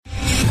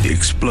the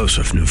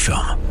explosive new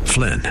film,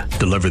 Flynn,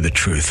 Deliver the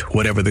Truth,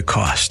 Whatever the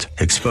Cost,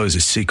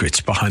 exposes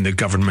secrets behind the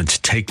government's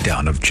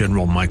takedown of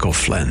General Michael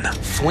Flynn.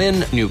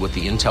 Flynn knew what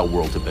the intel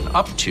world had been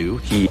up to.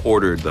 He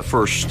ordered the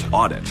first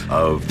audit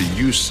of the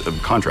use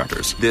of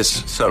contractors.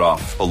 This set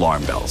off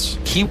alarm bells.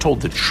 He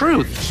told the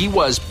truth. He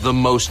was the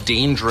most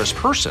dangerous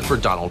person for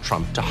Donald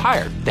Trump to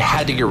hire. They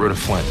had to get rid of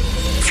Flynn.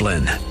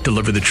 Flynn,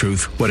 Deliver the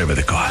Truth, Whatever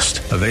the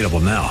Cost. Available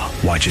now.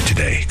 Watch it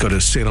today. Go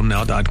to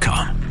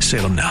salemnow.com.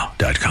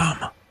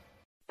 salemnow.com.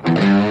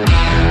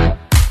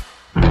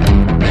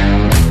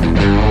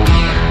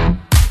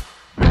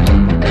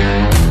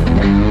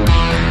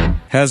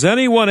 Has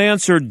anyone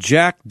answered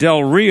Jack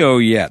Del Rio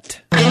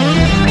yet?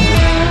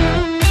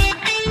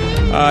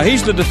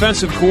 He's the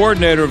defensive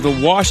coordinator of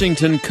the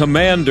Washington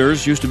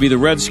Commanders, used to be the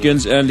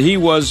Redskins, and he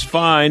was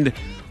fined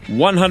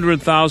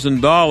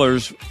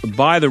 $100,000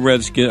 by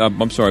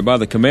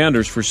the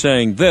Commanders for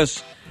saying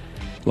this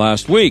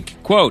last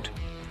week. Quote,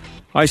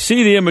 I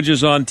see the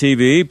images on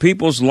TV.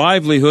 People's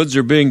livelihoods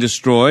are being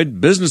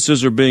destroyed.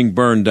 Businesses are being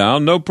burned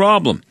down. No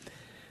problem.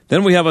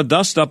 Then we have a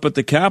dust-up at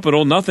the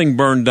Capitol. Nothing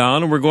burned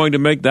down, and we're going to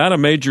make that a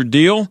major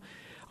deal.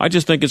 I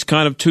just think it's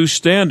kind of two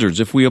standards.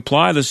 If we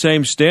apply the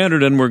same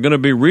standard and we're going to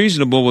be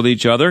reasonable with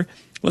each other,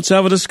 let's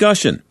have a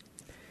discussion.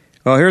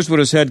 Well, here's what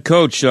his head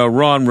coach,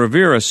 Ron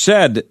Rivera,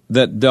 said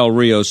that Del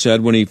Rio said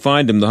when he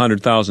fined him the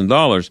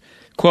 $100,000.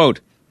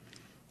 Quote,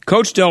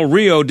 Coach Del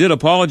Rio did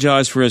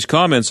apologize for his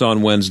comments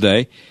on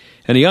Wednesday,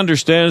 and he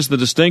understands the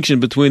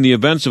distinction between the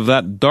events of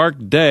that dark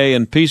day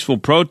and peaceful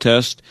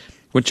protest,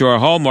 which are a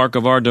hallmark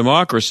of our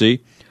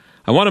democracy.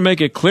 I want to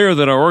make it clear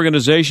that our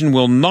organization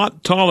will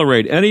not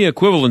tolerate any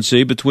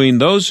equivalency between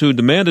those who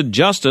demanded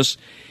justice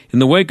in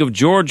the wake of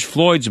George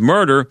Floyd's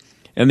murder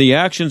and the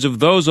actions of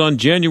those on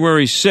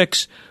January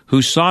 6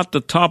 who sought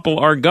to topple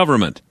our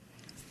government.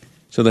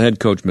 So the head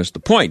coach missed the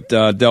point.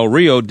 Del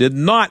Rio did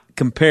not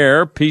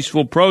compare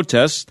peaceful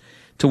protests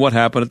to what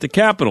happened at the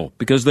Capitol,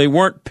 because they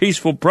weren't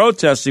peaceful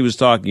protests he was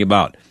talking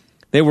about.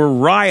 They were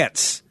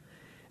riots.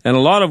 And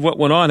a lot of what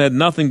went on had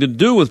nothing to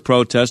do with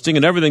protesting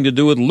and everything to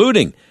do with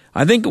looting.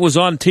 I think it was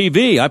on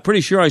TV. I'm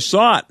pretty sure I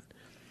saw it.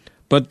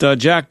 But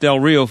Jack Del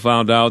Rio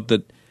found out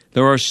that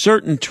there are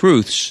certain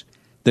truths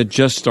that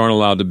just aren't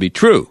allowed to be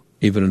true,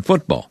 even in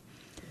football.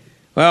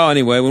 Well,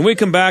 anyway, when we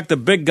come back, the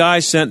big guy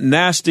sent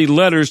nasty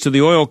letters to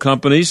the oil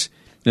companies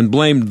and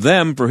blamed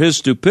them for his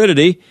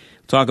stupidity.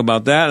 We'll talk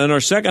about that. And in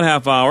our second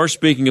half hour,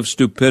 speaking of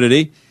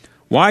stupidity,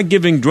 why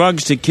giving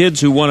drugs to kids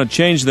who want to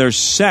change their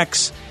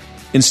sex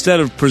instead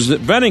of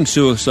preventing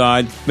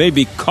suicide may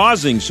be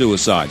causing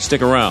suicide.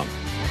 Stick around.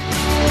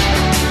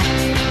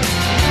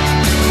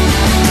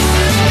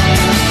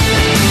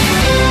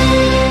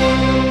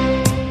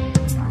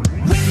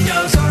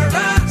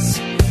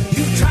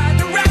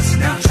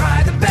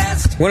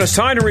 When it's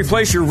time to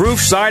replace your roof,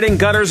 siding,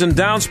 gutters, and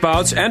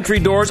downspouts, entry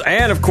doors,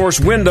 and, of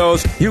course,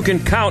 windows, you can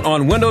count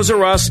on Windows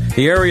R Us,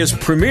 the area's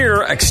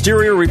premier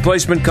exterior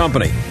replacement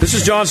company. This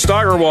is John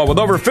Steigerwald. With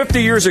over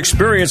 50 years'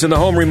 experience in the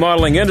home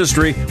remodeling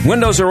industry,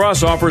 Windows R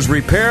Us offers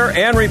repair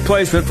and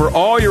replacement for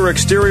all your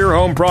exterior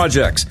home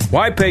projects.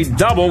 Why pay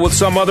double with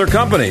some other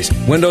companies?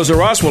 Windows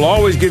R Us will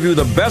always give you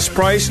the best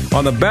price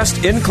on the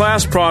best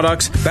in-class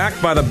products,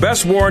 backed by the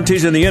best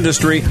warranties in the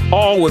industry,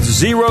 all with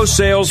zero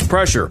sales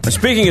pressure. And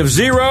speaking of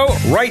zero,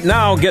 right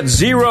now, get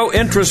zero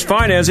interest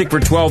financing for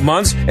 12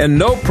 months and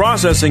no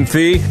processing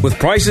fee with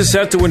prices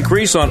set to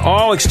increase on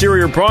all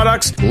exterior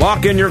products.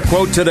 Lock in your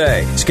quote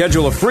today.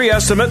 Schedule a free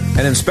estimate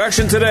and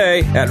inspection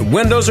today at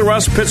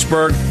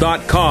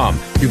WindowsRUsPittsburgh.com.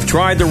 You've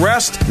tried the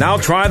rest, now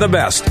try the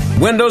best.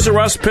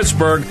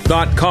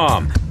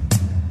 WindowsRUsPittsburgh.com.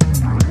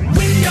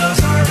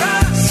 Windows R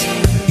Us.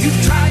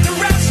 You've tried the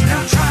rest,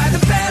 now try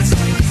the best.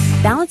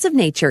 Balance of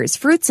Nature's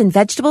fruits and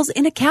vegetables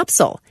in a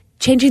capsule.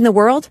 Changing the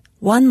world,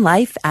 one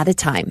life at a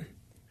time.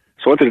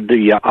 So I went to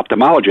the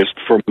ophthalmologist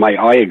for my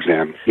eye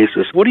exam. He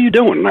says, what are you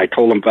doing? And I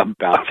told him about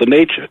Balance of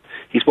Nature.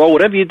 He said, well,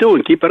 whatever you're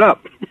doing, keep it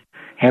up.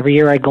 Every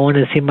year I go in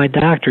to see my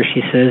doctor.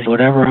 She says,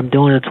 whatever I'm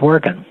doing, it's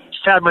working.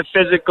 Just had my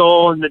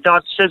physical, and the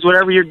doctor says,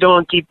 whatever you're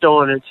doing, keep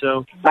doing it.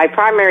 So my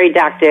primary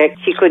doctor,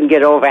 she couldn't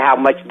get over how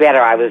much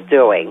better I was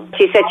doing.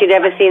 She said she'd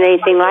never seen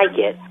anything like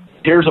it.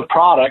 Here's a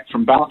product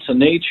from Balance of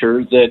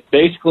Nature that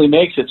basically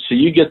makes it so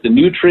you get the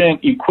nutrient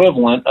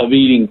equivalent of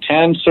eating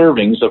 10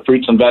 servings of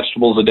fruits and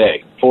vegetables a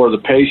day. For the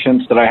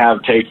patients that I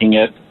have taking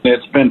it,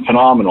 it's been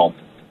phenomenal.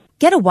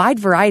 Get a wide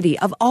variety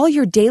of all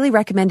your daily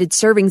recommended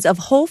servings of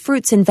whole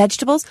fruits and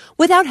vegetables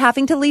without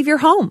having to leave your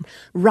home.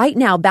 Right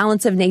now,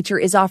 Balance of Nature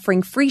is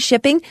offering free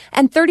shipping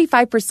and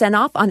 35%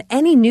 off on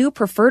any new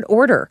preferred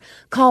order.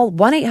 Call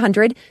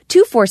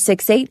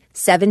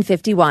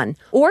 1-800-2468-751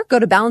 or go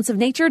to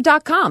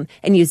balanceofnature.com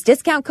and use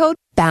discount code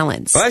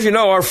BALANCE. Well, as you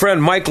know, our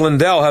friend Mike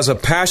Lindell has a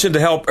passion to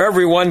help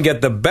everyone get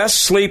the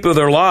best sleep of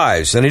their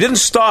lives, and he didn't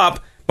stop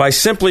by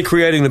simply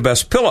creating the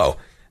best pillow.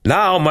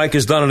 Now, Mike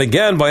has done it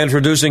again by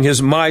introducing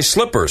his My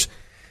Slippers.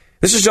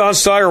 This is John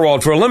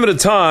Steigerwald. For a limited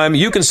time,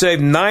 you can save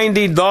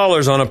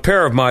 $90 on a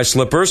pair of My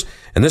Slippers,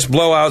 and this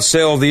blowout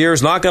sale of the year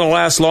is not going to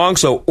last long,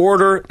 so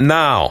order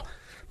now.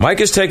 Mike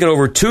has taken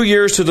over 2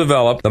 years to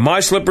develop. The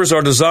My Slippers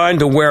are designed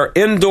to wear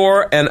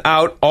indoor and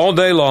out all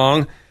day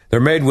long. They're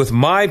made with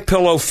My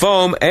Pillow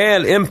foam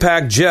and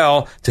impact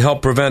gel to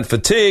help prevent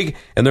fatigue,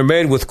 and they're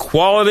made with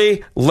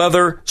quality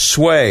leather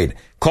suede.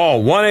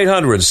 Call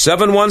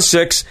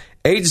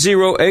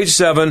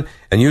 1-800-716-8087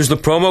 and use the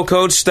promo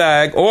code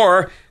STAG,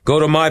 or go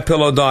to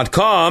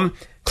mypillow.com,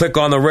 click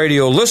on the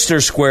radio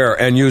listener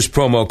square and use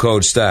promo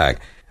code STAG.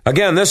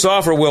 Again, this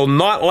offer will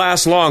not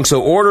last long,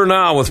 so order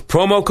now with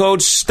promo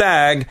code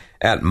STAG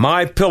at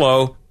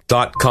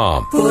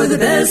mypillow.com. For the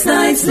best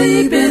night's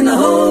sleep in the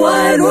whole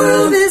wide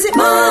world, visit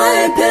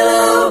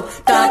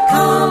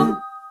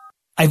mypillow.com.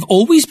 I've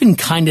always been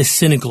kind of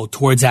cynical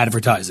towards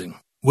advertising,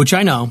 which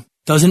I know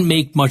doesn't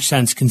make much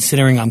sense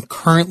considering I'm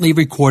currently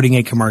recording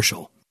a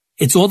commercial.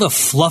 It's all the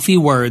fluffy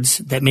words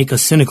that make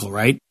us cynical,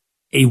 right?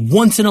 A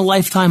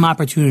once-in-a-lifetime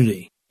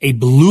opportunity, a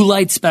blue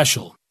light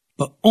special,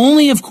 but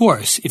only, of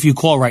course, if you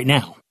call right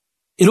now.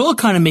 It all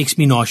kind of makes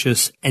me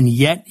nauseous, and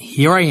yet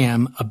here I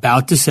am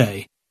about to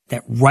say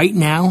that right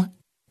now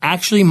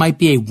actually might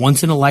be a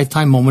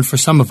once-in-a-lifetime moment for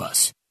some of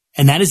us,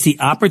 and that is the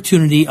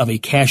opportunity of a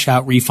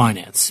cash-out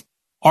refinance.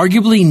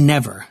 Arguably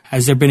never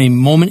has there been a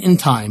moment in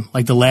time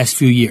like the last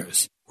few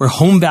years where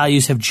home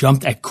values have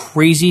jumped at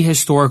crazy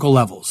historical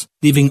levels,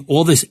 leaving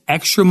all this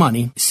extra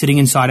money sitting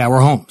inside our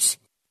homes.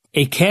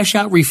 A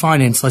cash-out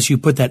refinance lets you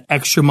put that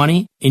extra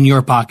money in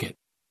your pocket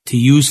to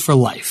use for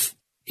life.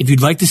 If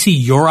you'd like to see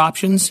your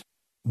options,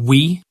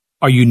 we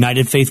are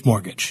United Faith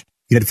Mortgage.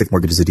 United Faith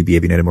Mortgage is a DBA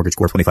of United Mortgage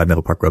Corp. 25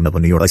 Melville Park Road, Melville,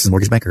 New York. Licensed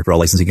mortgage banker. For all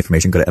licensing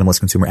information, go to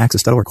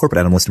NMLSConsumerAccess.org. Corporate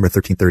NMLS number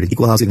 1330.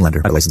 Equal housing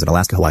lender. Licensed in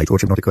Alaska, Hawaii,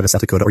 Georgia, North Dakota,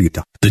 South Dakota, or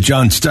Utah. The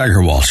John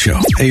Steigerwald Show,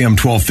 AM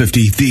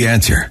 1250, The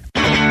Answer.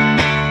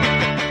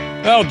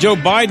 Well, Joe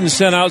Biden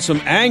sent out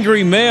some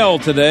angry mail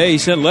today. He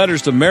sent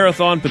letters to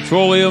Marathon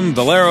Petroleum,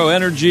 Valero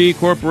Energy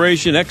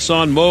Corporation,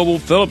 Exxon Mobil,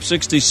 Phillips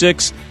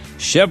 66,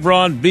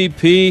 Chevron,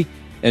 BP,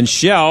 and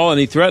Shell, and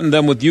he threatened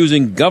them with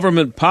using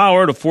government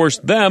power to force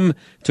them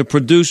to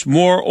produce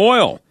more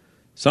oil.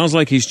 Sounds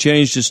like he's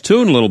changed his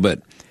tune a little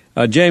bit.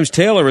 James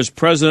Taylor is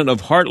president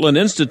of Heartland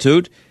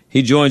Institute.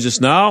 He joins us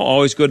now.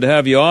 Always good to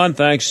have you on.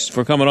 Thanks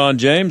for coming on,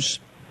 James.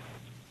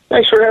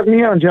 Thanks for having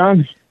me on,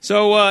 John.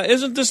 So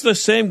isn't this the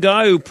same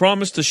guy who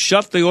promised to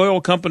shut the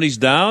oil companies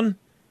down?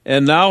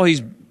 And now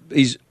he's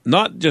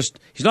not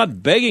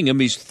begging them,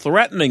 he's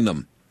threatening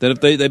them that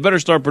if they better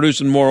start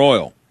producing more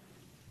oil.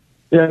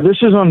 Yeah, this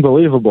is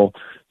unbelievable.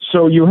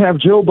 So you have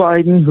Joe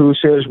Biden who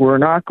says we're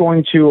not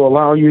going to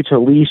allow you to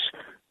lease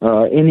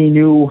any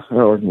new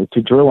or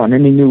to drill on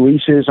any new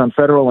leases on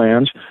federal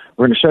lands.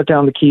 We're going to shut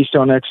down the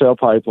Keystone XL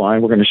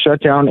pipeline. We're going to shut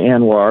down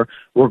ANWR.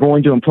 We're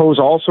going to impose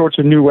all sorts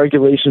of new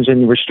regulations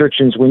and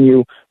restrictions when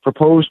you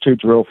propose to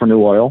drill for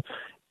new oil.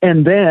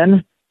 And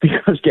then,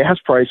 because gas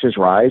prices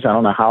rise, I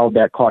don't know how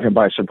that caught him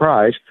by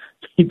surprise,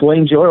 he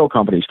blames the oil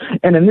companies.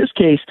 And in this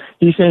case,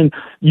 he's saying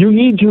you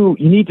need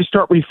to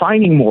start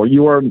refining more.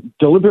 You are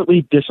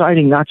deliberately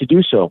deciding not to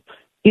do so.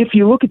 If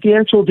you look at the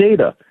actual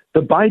data, the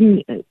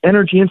Biden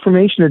Energy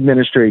Information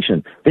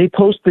Administration, they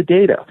post the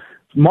data.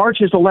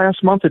 March is the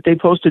last month that they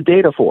posted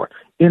data for.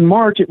 In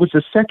March, it was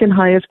the second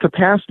highest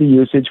capacity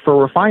usage for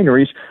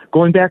refineries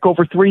going back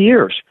over 3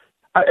 years.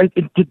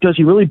 Does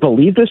he really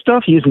believe this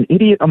stuff? He is an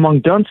idiot among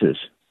dunces.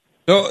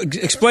 So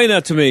explain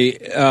that to me.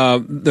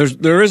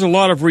 There is a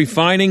lot of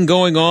refining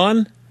going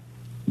on?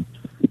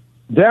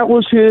 That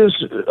was his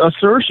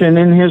assertion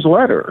in his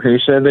letter. He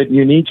said that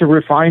you need to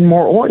refine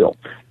more oil,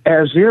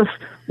 as if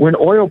when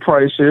oil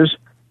prices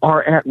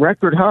are at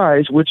record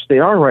highs, which they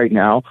are right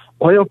now,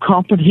 oil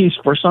companies,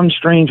 for some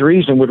strange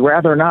reason, would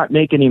rather not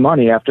make any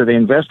money after they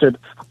invested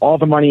all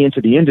the money into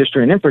the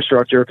industry and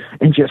infrastructure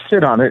and just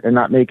sit on it and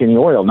not make any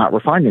oil, not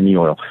refine any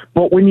oil.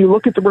 But when you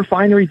look at the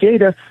refinery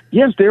data,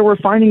 yes, they're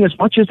refining as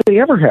much as they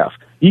ever have.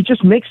 You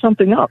just make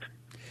something up.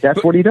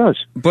 That's what he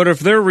does. But if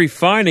they're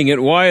refining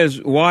it, why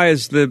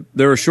is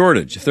there a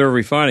shortage if they're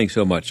refining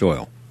so much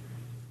oil?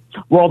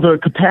 Well, the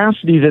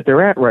capacity that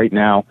they're at right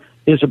now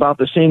is about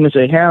the same as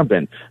they have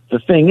been. The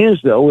thing is,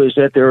 though, is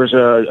that there's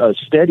a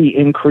steady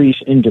increase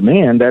in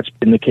demand. That's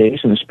been the case,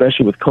 and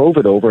especially with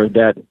COVID over,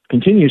 that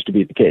continues to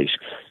be the case.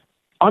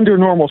 Under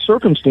normal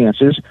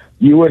circumstances,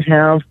 you would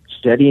have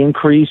steady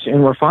increase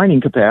in refining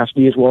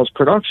capacity as well as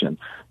production.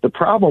 The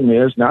problem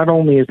is not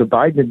only is the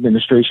Biden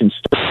administration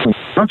stopping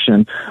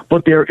production,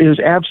 but there is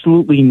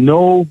absolutely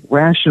no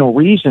rational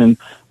reason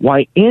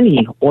why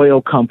any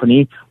oil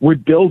company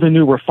would build a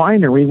new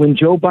refinery when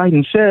Joe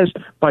Biden says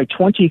by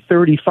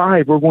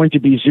 2035 we're going to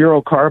be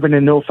zero carbon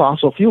and no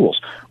fossil fuels.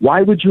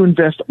 Why would you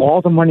invest all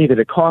the money that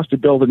it costs to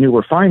build a new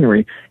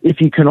refinery if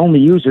you can only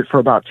use it for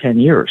about 10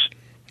 years?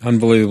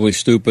 Unbelievably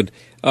stupid.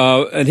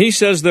 And he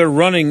says they're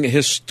running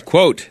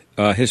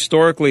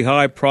historically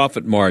high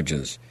profit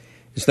margins.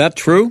 Is that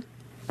true?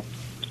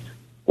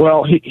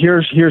 Well,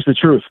 here's the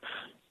truth.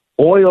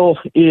 Oil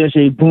is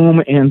a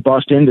boom and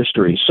bust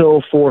industry.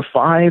 So for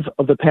 5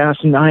 of the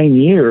past 9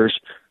 years,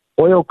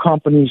 oil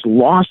companies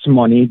lost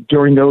money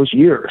during those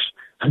years.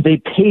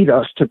 They paid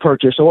us to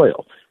purchase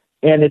oil.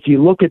 And if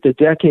you look at the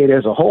decade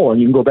as a whole,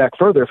 and you can go back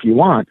further if you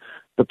want,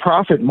 the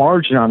profit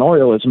margin on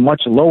oil is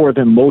much lower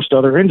than most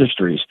other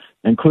industries,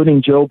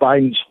 including Joe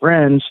Biden's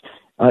friends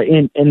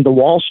in the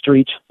Wall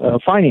Street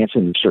finance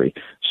industry.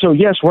 So,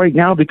 yes, right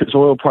now, because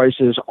oil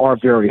prices are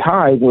very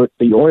high, with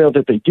the oil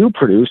that they do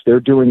produce, they're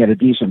doing at a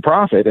decent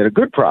profit, at a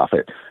good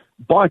profit.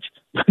 But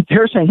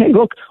they're saying, hey,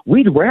 look,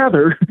 we'd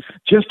rather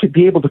just to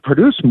be able to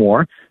produce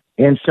more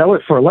and sell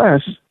it for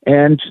less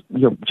and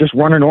just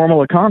run a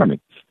normal economy.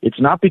 It's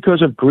not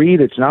because of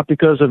greed. It's not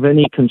because of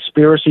any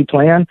conspiracy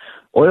plan.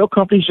 Oil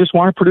companies just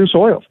want to produce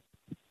oil.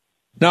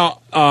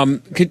 Now,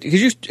 could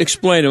you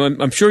explain?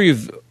 I'm sure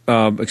you've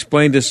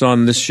explained this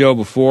on this show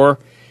before,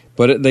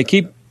 but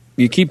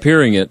you keep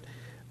hearing it.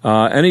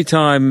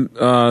 Anytime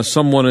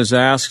someone is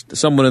asked,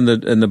 someone in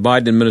the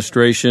Biden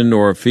administration,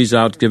 or if he's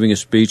out giving a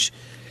speech,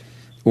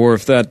 or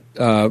if that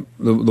the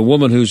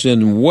woman who's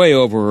in way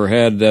over her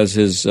head as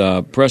his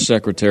press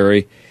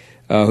secretary,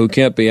 who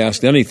can't be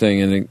asked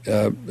anything, and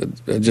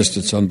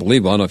it's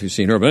unbelievable. I don't know if you've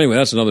seen her, but anyway,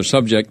 that's another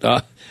subject.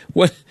 The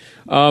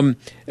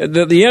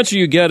answer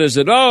you get is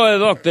that, oh,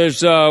 look,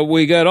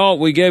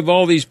 we gave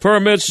all these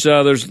permits.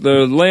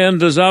 The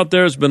land is out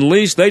there. It's been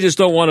leased. They just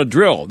don't want to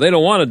drill. They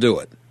don't want to do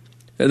it.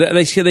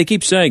 They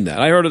keep saying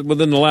that. I heard it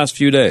within the last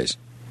few days.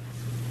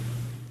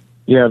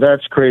 Yeah,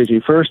 that's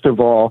crazy. First of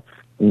all,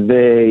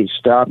 they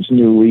stopped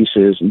new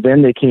leases.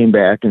 Then they came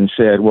back and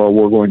said, well,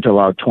 we're going to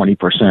allow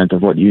 20%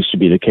 of what used to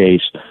be the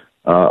case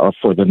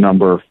for the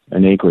number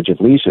and acreage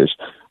of leases.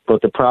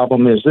 But the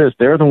problem is this: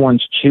 they're the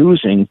ones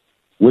choosing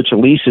which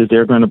leases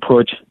they're going to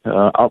put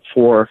up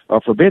for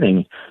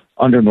bidding.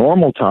 Under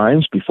normal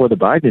times, before the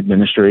Biden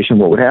administration,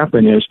 what would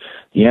happen is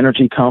the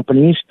energy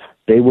companies,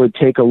 they would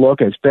take a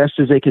look as best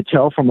as they could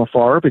tell from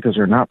afar, because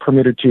they're not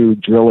permitted to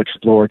drill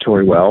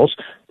exploratory wells.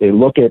 They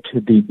look at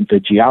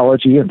the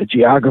geology and the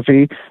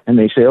geography, and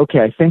they say, okay,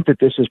 I think that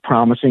this is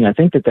promising. I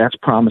think that that's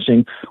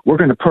promising. We're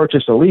going to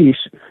purchase a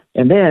lease.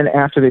 And then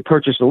after they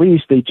purchase a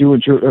lease, they do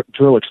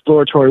drill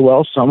exploratory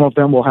wells. Some of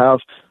them will have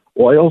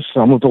oil.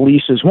 Some of the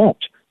leases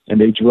won't. And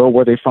they drill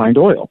where they find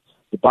oil.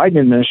 The Biden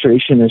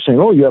administration is saying,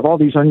 oh, you have all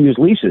these unused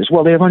leases.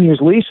 Well, they have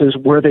unused leases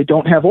where they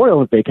don't have oil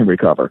that they can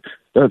recover.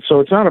 So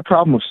it's not a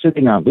problem of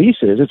sitting on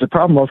leases. It's a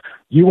problem of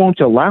you won't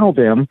allow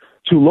them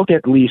to look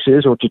at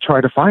leases or to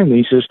try to find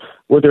leases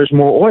where there's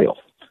more oil.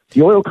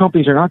 The oil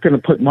companies are not going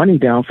to put money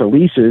down for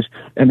leases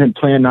and then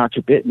plan not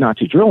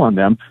to drill on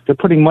them. They're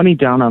putting money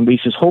down on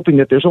leases hoping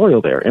that there's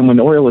oil there. And when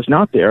the oil is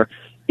not there,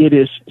 it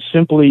is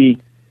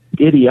simply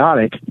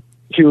idiotic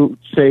to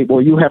say,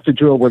 well, you have to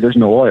drill where there's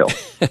no oil.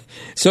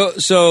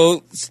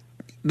 So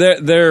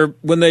they're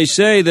when they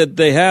say that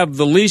they have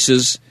the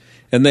leases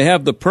and they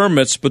have the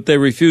permits, but they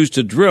refuse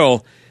to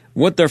drill,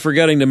 what they're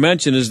forgetting to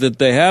mention is that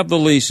they have the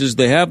leases,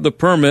 they have the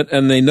permit,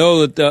 and they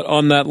know that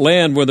on that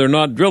land where they're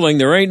not drilling,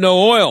 there ain't no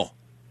oil.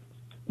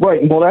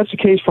 Right. Well, that's the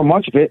case for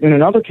much of it. And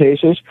in other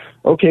cases,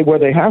 okay, where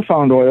they have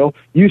found oil,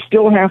 you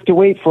still have to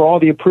wait for all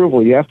the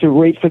approval. You have to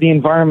wait for the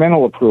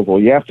environmental approval.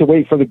 You have to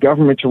wait for the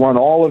government to run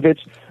all of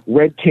its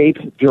red tape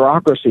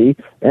bureaucracy.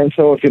 And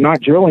so if you're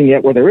not drilling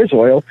yet where there is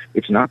oil,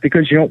 it's not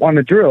because you don't want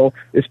to drill.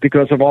 It's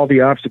because of all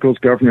the obstacles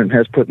government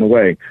has put in the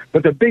way.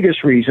 But the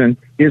biggest reason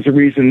is the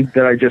reason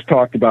that I just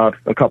talked about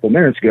a couple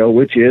minutes ago,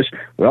 which is,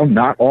 well,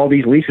 not all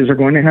these leases are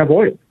going to have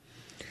oil.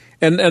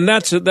 And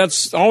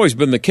that's always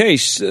been the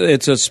case.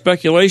 It's a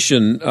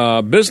speculation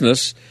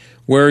business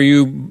where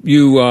you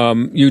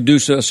do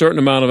a certain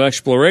amount of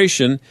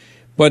exploration,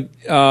 but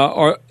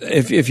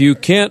if you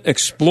can't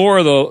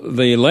explore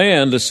the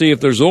land to see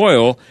if there's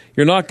oil,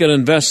 you're not going to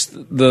invest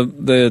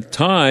the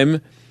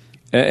time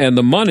and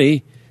the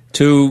money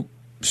to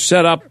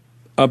set up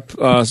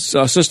a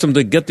system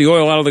to get the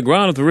oil out of the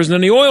ground if there isn't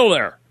any oil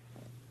there.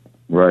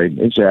 Right,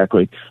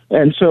 exactly.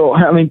 And so,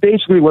 I mean,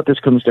 basically what this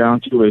comes down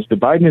to is the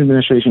Biden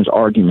administration's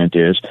argument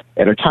is,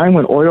 at a time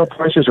when oil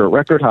prices are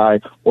record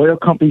high, oil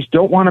companies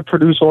don't want to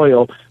produce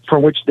oil for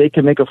which they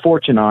can make a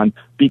fortune on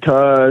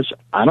because,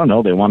 I don't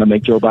know, they want to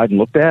make Joe Biden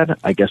look bad?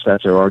 I guess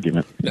that's their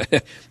argument.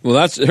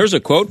 Well, here's a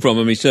quote from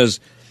him. He says,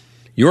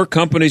 "Your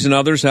companies and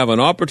others have an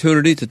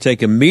opportunity to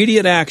take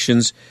immediate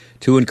actions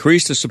to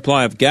increase the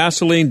supply of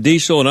gasoline,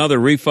 diesel, and other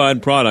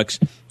refined products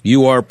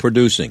you are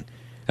producing."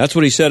 That's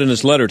what he said in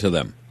his letter to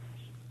them.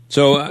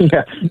 So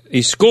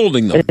he's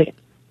scolding them.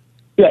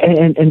 Yeah,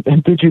 and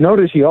did you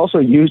notice he also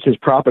used his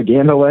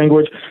propaganda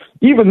language?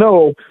 Even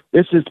though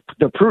this is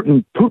the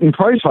Putin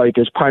price hike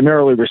is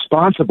primarily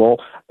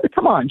responsible.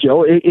 Come on,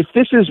 Joe. If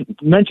this is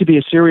meant to be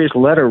a serious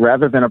letter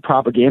rather than a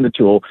propaganda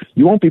tool,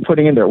 you won't be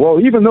putting in there,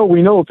 well, even though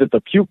we know that the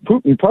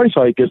Putin price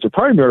hike is the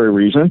primary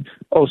reason.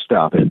 Oh,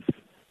 stop it.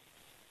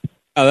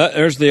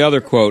 There's the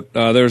other quote.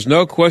 There's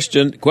no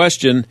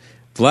question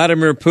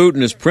Vladimir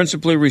Putin is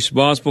principally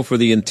responsible for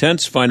the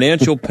intense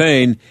financial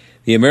pain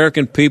the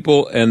American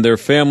people and their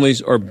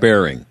families are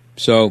bearing.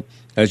 So,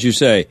 as you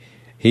say,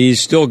 he's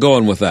still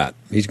going with that.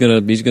 He's gonna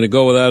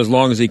go with that as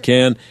long as he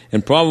can,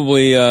 and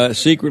probably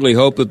secretly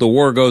hope that the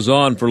war goes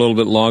on for a little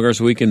bit longer,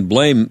 so we can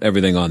blame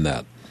everything on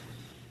that.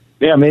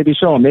 Yeah, maybe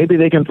so. Maybe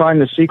they can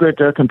find the secret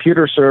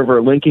computer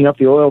server linking up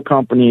the oil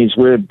companies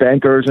with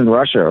bankers in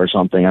Russia or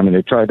something. I mean,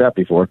 they've tried that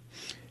before.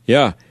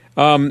 Yeah.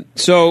 And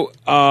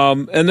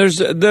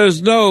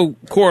there's no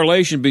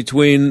correlation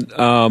between.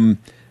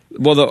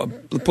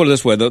 Let's put it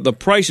this way: the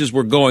prices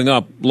were going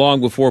up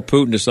long before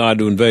Putin decided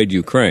to invade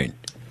Ukraine.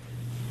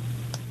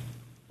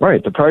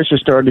 Right. The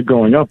prices started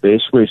going up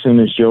basically as soon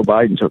as Joe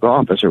Biden took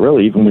office, or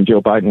really even when Joe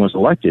Biden was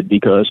elected,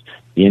 because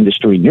the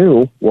industry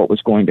knew what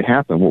was going to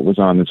happen, what was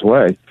on its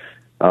way.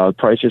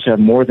 Prices have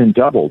more than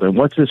doubled. And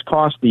what's this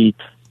cost the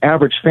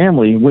average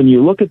family? When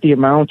you look at the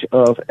amount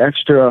of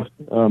extra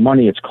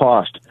money it's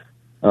cost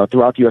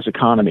throughout the U.S.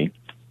 economy,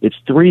 it's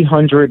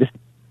 $300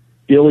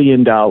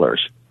 billion.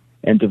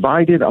 And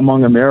divided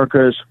among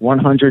America's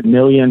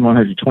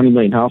 120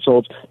 million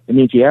households, it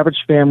means the average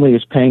family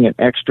is paying an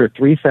extra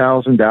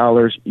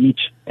 $3,000 each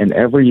and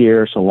every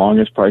year so long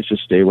as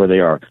prices stay where they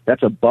are.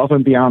 That's above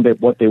and beyond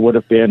what they would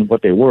have been,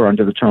 what they were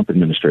under the Trump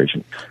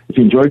administration. If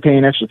you enjoy paying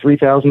an extra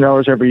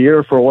 $3,000 every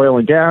year for oil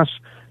and gas,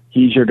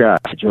 he's your guy,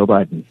 Joe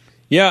Biden.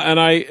 Yeah, and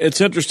it's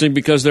interesting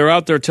because they're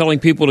out there telling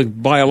people to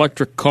buy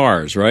electric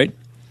cars, right?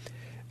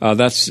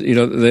 That's,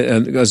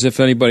 as if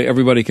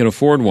everybody can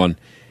afford one.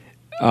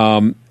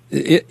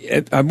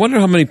 I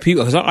wonder how many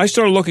people. Cause I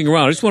started looking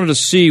around. I just wanted to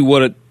see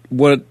what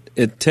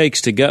it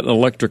takes to get an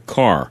electric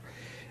car,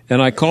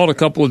 and I called a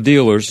couple of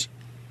dealers.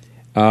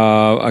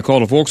 I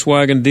called a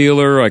Volkswagen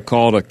dealer. I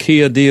called a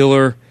Kia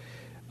dealer,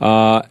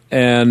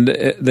 and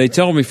they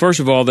tell me first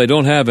of all they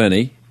don't have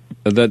any.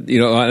 That an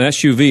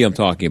SUV I'm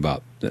talking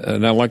about,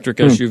 an electric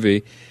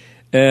SUV.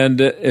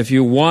 And if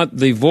you want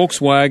the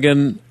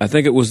Volkswagen, I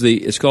think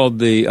it's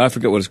called I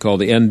forget what it's called,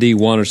 the ND1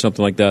 or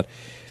something like that.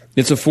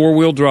 It's a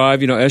four-wheel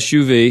drive,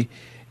 SUV.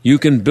 You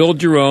can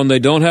build your own. They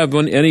don't have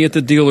any at the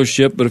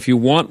dealership, but if you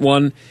want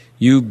one,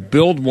 you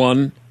build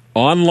one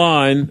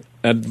online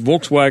at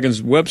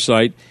Volkswagen's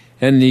website.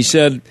 And he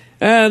said,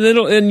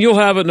 and you'll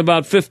have it in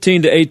about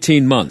 15 to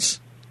 18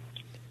 months.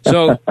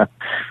 So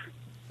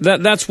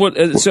that's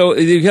what. So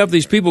you have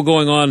these people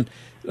going on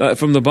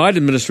from the Biden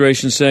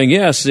administration saying,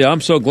 "Yes,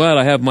 I'm so glad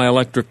I have my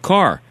electric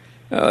car."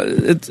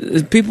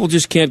 People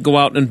just can't go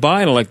out and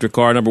buy an electric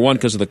car. Number one,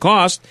 because of the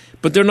cost,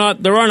 but they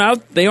aren't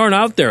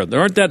out there.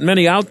 There aren't that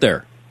many out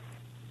there.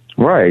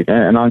 Right,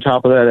 and on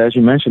top of that, as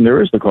you mentioned,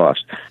 there is the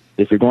cost.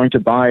 If you're going to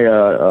buy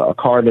a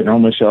car that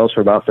normally sells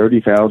for about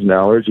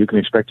 $30,000, you can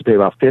expect to pay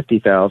about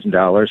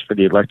 $50,000 for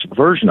the electric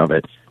version of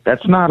it.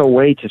 That's not a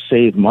way to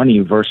save money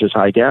versus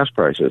high gas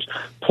prices.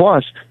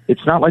 Plus,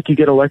 it's not like you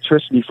get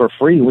electricity for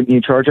free when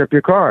you charge up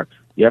your car.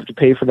 You have to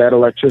pay for that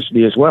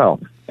electricity as well.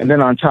 And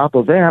then on top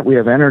of that, we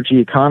have energy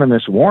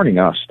economists warning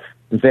us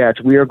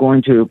that we are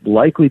going to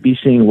likely be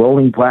seeing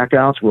rolling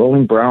blackouts,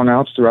 rolling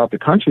brownouts throughout the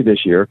country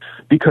this year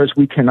because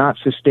we cannot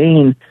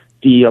sustain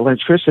the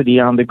electricity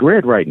on the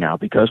grid right now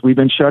because we've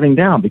been shutting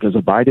down, because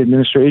the Biden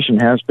administration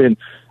has been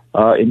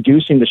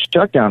inducing the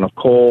shutdown of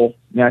coal,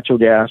 natural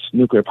gas,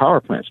 nuclear power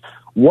plants.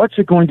 What's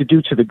it going to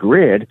do to the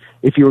grid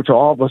if you were to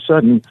all of a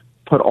sudden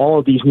put all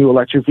of these new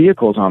electric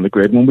vehicles on the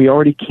grid when we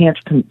already can't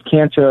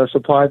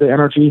supply the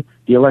energy,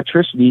 the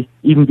electricity,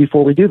 even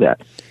before we do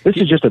that? This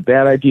is just a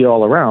bad idea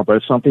all around, but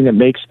it's something that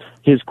makes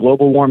his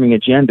global warming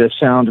agenda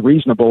sound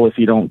reasonable if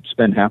you don't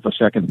spend half a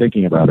second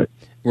thinking about it.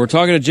 We're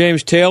talking to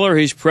James Taylor.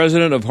 He's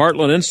president of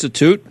Heartland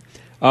Institute.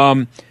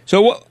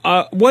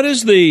 What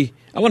is the...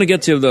 I want to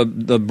get to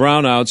the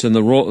brownouts and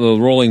the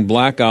rolling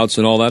blackouts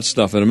and all that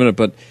stuff in a minute,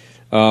 but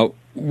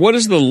what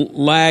is the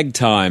lag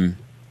time,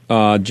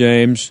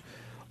 James,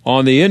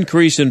 on the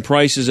increase in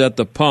prices at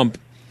the pump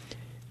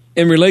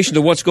in relation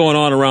to what's going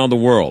on around the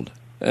world?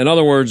 In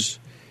other words,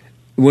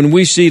 when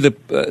we see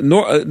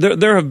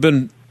there have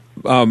been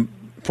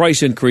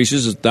price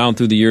increases down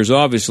through the years,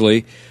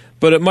 obviously,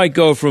 but it might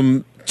go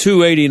from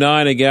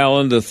 $2.89 a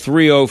gallon to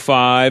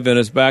 $3.05, and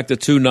it's back to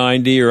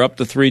 $2.90 or up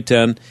to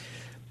 $3.10.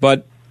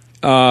 But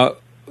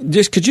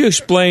just could you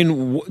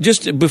explain,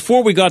 just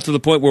before we got to the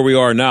point where we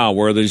are now,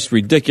 where there's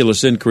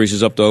ridiculous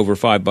increases up to over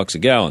 $5 a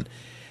gallon,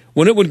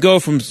 when it would go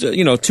from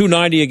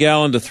 $2.90 a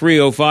gallon to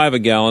 $3.05 a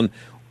gallon,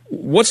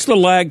 what's the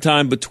lag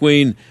time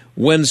between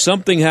when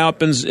something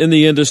happens in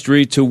the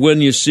industry to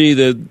when you see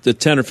the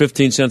 10 or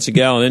 15 cents a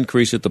gallon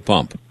increase at the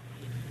pump?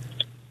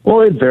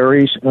 Well, it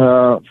varies.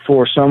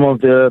 For some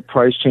of the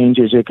price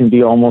changes, it can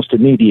be almost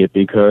immediate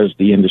because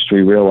the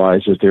industry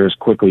realizes there's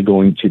quickly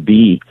going to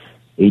be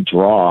a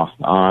draw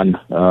on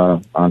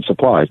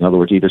supplies. In other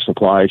words, either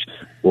supplies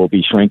will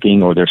be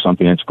shrinking or there's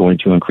something that's going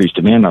to increase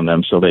demand on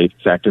them, so they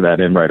factor that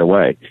in right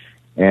away.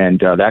 And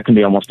that can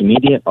be almost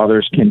immediate.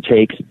 Others can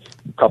take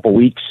a couple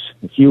weeks,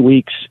 a few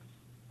weeks,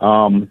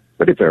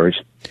 but it varies.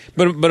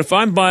 But if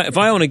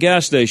I own a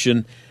gas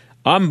station,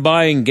 I'm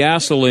buying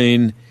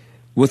gasoline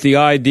with the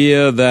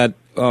idea that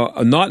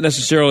not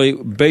necessarily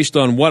based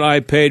on what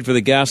I paid for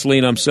the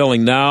gasoline I'm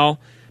selling now,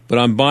 but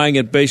I'm buying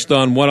it based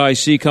on what I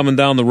see coming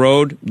down the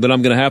road, that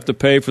I'm going to have to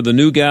pay for the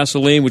new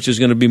gasoline, which is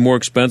going to be more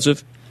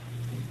expensive?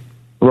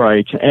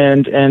 Right.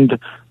 And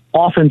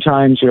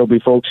oftentimes there'll be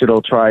folks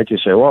that'll try to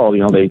say, well,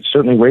 they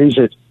certainly raise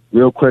it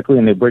real quickly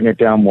and they bring it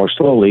down more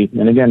slowly.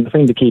 And again, the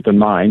thing to keep in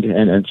mind,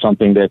 and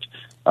something that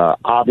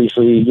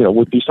obviously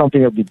would be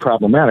something that would be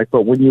problematic,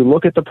 but when you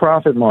look at the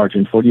profit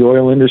margin for the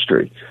oil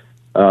industry,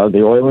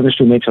 The oil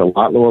industry makes a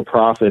lot lower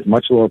profit,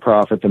 much lower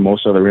profit than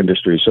most other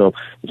industries. So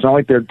it's not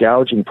like they're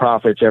gouging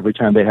profits every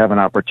time they have an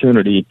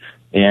opportunity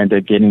and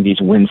getting these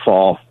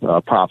windfall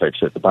profits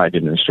that the Biden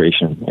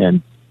administration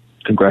and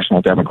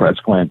congressional Democrats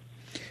claim.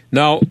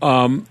 Now,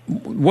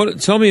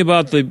 tell me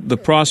about the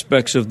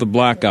prospects of the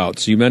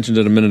blackouts. You mentioned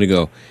it a minute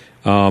ago.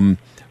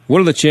 What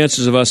are the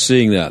chances of us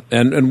seeing that?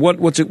 And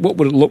what's it going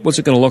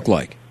to look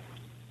like?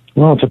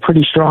 Well, it's a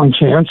pretty strong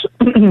chance.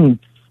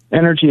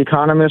 Energy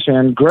economists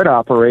and grid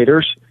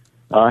operators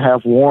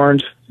have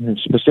warned,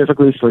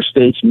 specifically for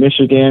states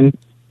Michigan,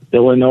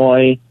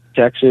 Illinois,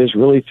 Texas,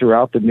 really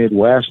throughout the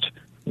Midwest,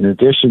 in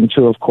addition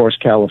to, of course,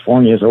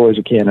 California is always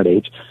a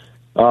candidate.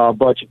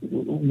 But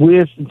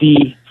with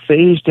the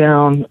phase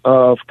down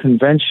of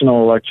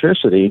conventional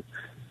electricity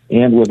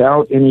and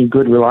without any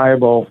good,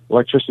 reliable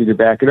electricity to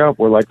back it up,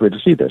 we're likely to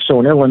see this. So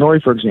in Illinois,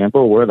 for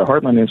example, where the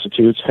Heartland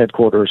Institute's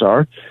headquarters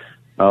are,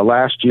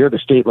 last year the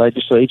state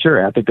legislature,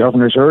 at the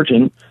governor's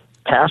urging,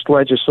 passed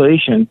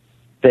legislation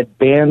that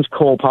bans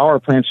coal power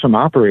plants from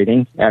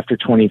operating after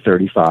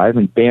 2035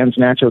 and bans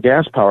natural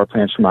gas power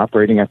plants from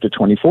operating after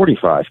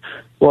 2045.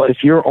 Well,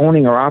 if you're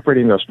owning or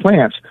operating those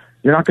plants,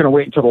 you're not going to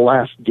wait until the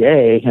last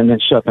day and then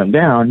shut them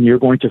down. You're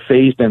going to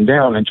phase them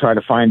down and try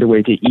to find a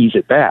way to ease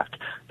it back.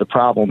 The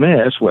problem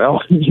is,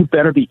 well, you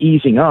better be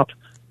easing up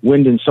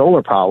wind and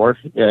solar power,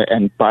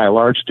 and by a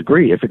large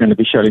degree, if you're going to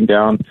be shutting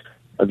down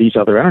these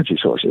other energy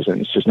sources, and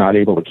it's just not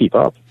able to keep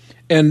up.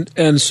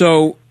 And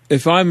so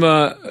if I'm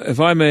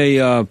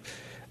an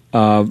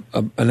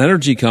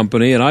energy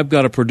company and I've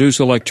got to produce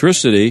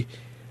electricity,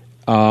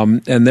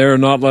 and they're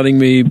not letting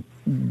me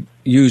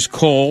use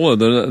coal, or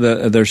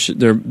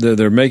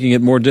they're making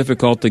it more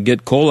difficult to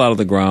get coal out of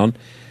the ground,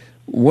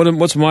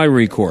 what's my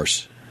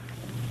recourse?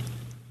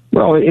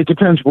 Well, it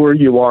depends where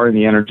you are in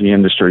the energy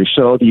industry.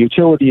 So the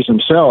utilities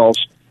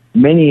themselves,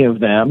 many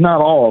of them,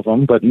 not all of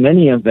them, but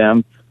many of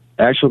them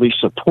actually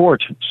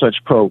support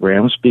such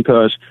programs,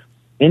 because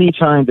any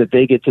time that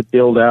they get to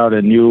build out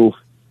a new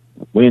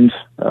wind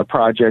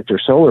project or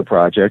solar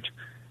project,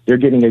 they're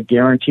getting a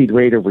guaranteed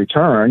rate of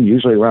return,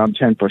 usually around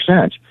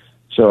 10%.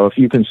 So if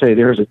you can say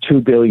there's a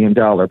 $2 billion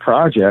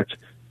project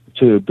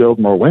to build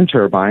more wind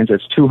turbines,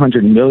 that's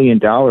 $200 million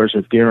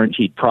of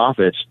guaranteed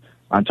profits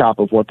on top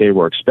of what they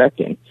were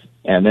expecting.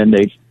 And then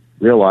they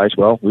realize,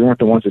 well, we weren't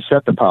the ones that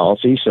set the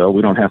policy, so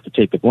we don't have to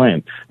take the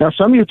blame. Now,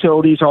 some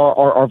utilities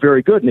are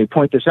very good, and they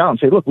point this out and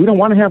say, look, we don't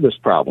want to have this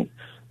problem.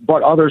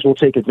 But others will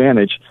take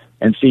advantage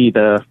and see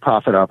the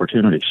profit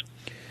opportunities.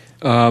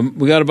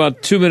 We got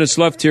about 2 minutes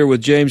left here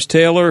with James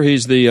Taylor.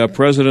 He's the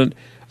president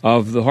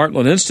of the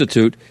Heartland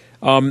Institute.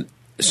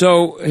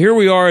 So here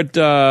we are at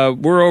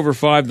we're over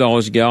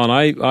 $5 a gallon.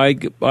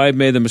 I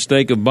made the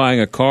mistake of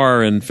buying a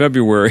car in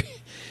February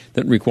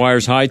that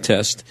requires high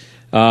test,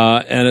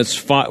 and it was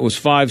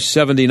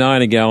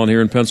 $5.79 a gallon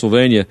here in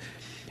Pennsylvania.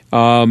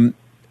 And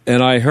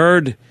I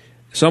heard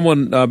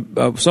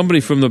somebody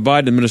from the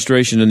Biden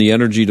administration in the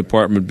energy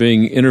department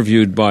being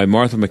interviewed by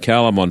Martha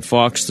McCallum on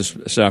Fox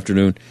this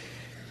afternoon,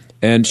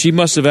 and she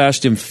must have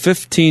asked him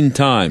 15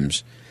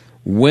 times.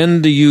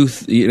 When do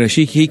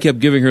he kept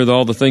giving her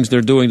all the things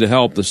they're doing to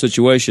help the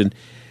situation,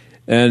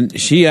 and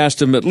she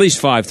asked him at least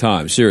 5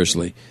 times,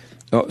 seriously.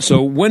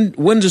 So when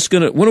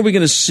are we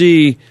going to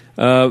see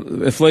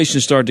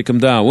inflation start to come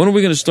down? When are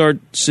we going to start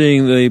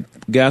seeing the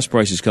gas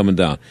prices coming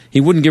down?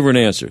 He wouldn't give her an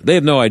answer. They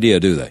have no idea,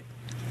 do they?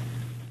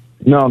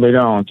 No, they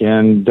don't,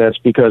 and that's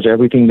because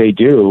everything they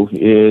do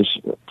is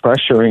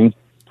pressuring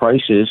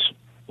prices,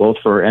 both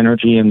for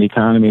energy and the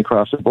economy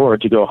across the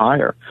board, to go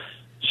higher.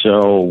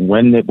 So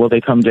when will they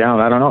come down?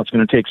 I don't know. It's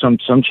going to take some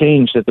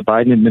change that the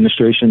Biden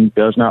administration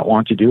does not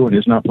want to do and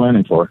is not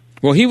planning for.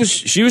 Well,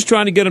 she was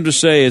trying to get him to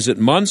say, is it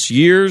months,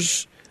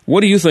 years?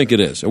 What do you think it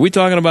is? Are we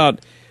talking about?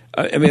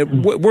 I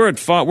mean, we're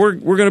at we're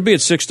going to be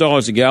at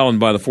 $6 a gallon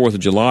by the 4th of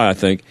July, I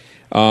think.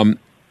 I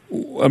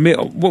mean,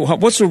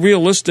 what's a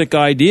realistic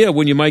idea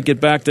when you might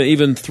get back to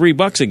even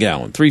 $3 a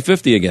gallon,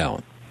 $3.50 a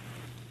gallon?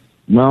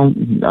 Well,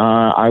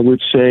 I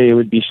would say it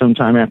would be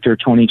sometime after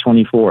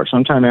 2024,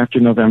 sometime after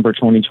November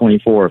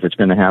 2024, if it's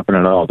going to happen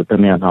at all,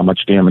 depending on how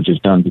much damage is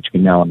done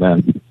between now and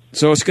then.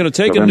 So it's going to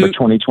take November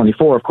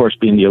 2024, of course,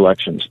 being the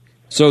elections.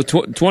 So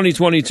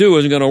 2022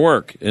 isn't going to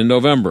work in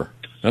November.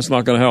 That's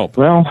not going to help.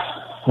 Well,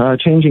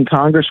 changing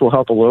Congress will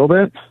help a little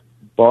bit,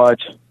 but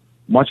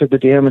much of the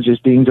damage is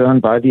being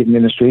done by the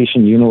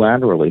administration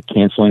unilaterally,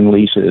 canceling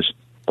leases,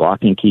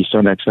 blocking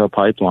Keystone XL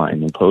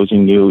pipeline,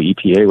 imposing new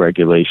EPA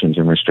regulations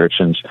and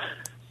restrictions.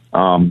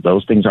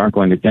 Those things aren't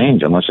going to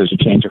change unless there's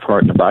a change of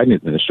heart in the Biden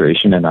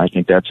administration, and I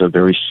think that's a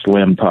very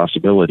slim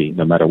possibility,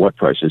 no matter what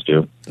prices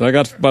do. I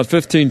got about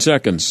 15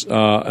 seconds,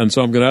 and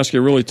so I'm going to ask you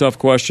a really tough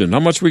question.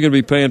 How much are we going to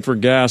be paying for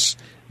gas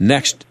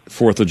next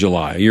 4th of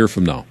July, a year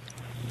from now?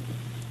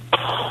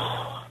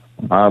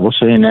 We'll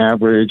say an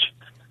average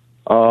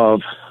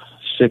of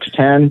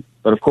 $6.10.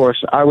 But, of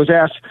course, I was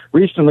asked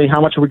recently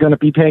how much are we going to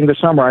be paying this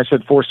summer. I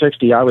said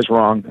 $4.60. I was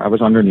wrong. I was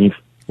underneath.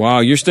 Wow,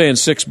 you're staying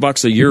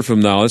 $6 a year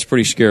from now. That's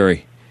pretty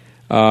scary.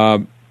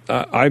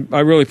 I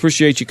really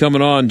appreciate you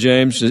coming on,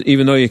 James,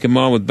 even though you come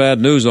on with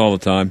bad news all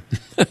the time.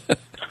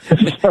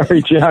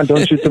 Sorry, John.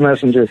 Don't shoot the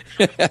messenger.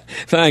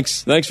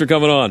 Thanks. Thanks for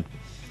coming on.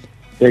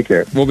 Take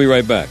care. We'll be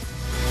right back.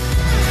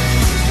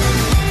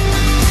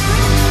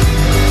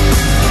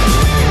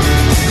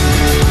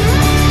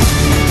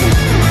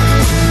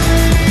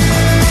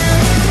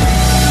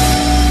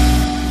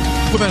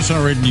 With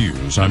SRN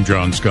News, I'm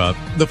John Scott.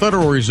 The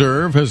Federal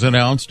Reserve has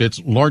announced its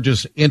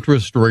largest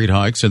interest rate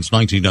hike since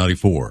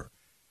 1994.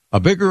 A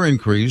bigger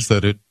increase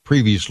that it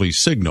previously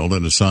signaled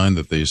and a sign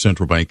that the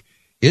central bank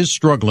is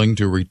struggling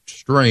to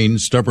restrain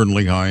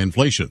stubbornly high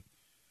inflation.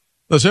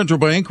 The central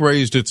bank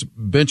raised its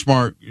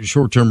benchmark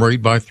short-term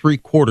rate by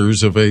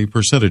 0.75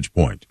 percentage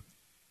point.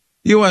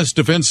 U.S.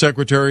 Defense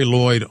Secretary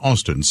Lloyd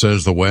Austin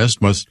says the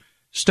West must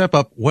step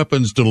up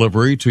weapons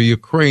delivery to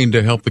Ukraine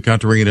to help the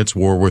country in its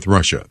war with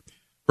Russia.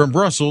 From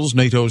Brussels,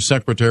 NATO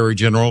Secretary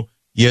General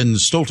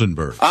Jens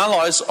Stoltenberg.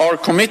 Allies are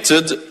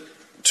committed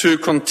to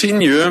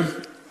continue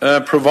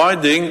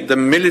providing the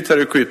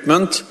military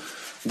equipment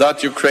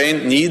that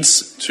Ukraine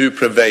needs to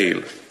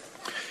prevail,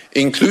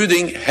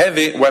 including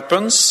heavy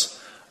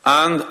weapons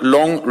and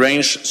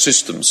long-range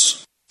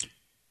systems.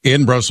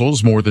 In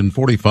Brussels, more than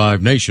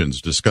 45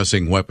 nations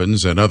discussing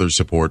weapons and other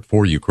support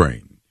for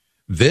Ukraine.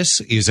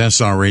 This is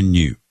SRN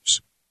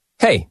News.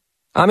 Hey,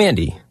 I'm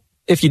Andy.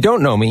 If you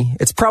don't know me,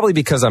 it's probably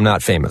because I'm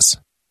not famous.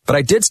 But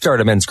I did start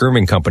a men's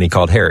grooming company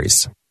called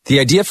Harry's. The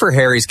idea for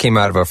Harry's came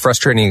out of a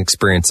frustrating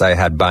experience I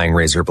had buying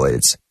razor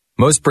blades.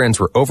 Most brands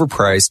were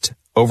overpriced,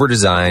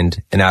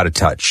 overdesigned, and out of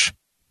touch.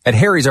 At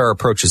Harry's, our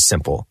approach is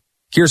simple.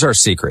 Here's our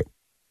secret.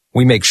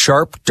 We make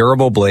sharp,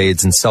 durable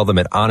blades and sell them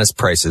at honest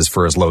prices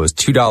for as low as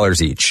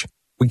 $2 each.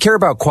 We care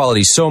about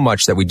quality so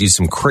much that we do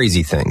some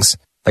crazy things,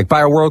 like buy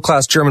a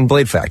world-class German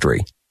blade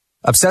factory.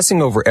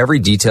 Obsessing over every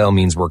detail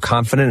means we're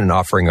confident in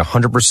offering a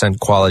 100%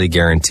 quality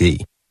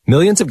guarantee.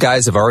 Millions of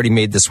guys have already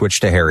made the switch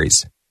to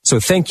Harry's,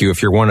 so thank you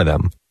if you're one of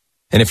them.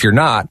 And if you're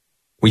not,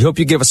 we hope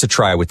you give us a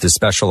try with this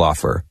special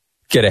offer.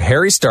 Get a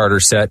Harry starter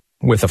set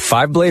with a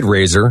 5-blade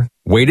razor,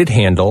 weighted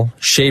handle,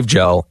 shave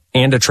gel,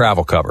 and a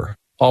travel cover.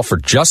 All for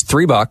just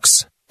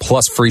 $3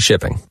 plus free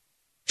shipping.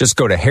 Just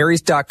go to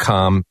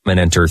harrys.com and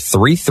enter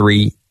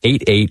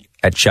 3388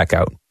 at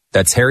checkout.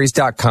 That's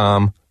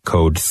harrys.com,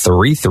 code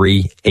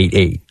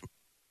 3388.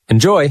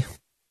 Enjoy.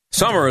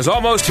 Summer is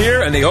almost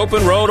here and the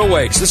open road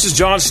awaits. This is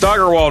John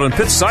Steigerwald, and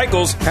Pitt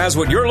Cycles has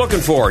what you're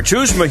looking for.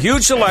 Choose from a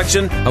huge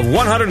selection of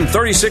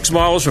 136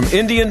 models from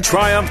Indian,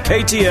 Triumph,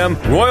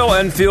 KTM, Royal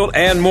Enfield,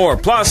 and more.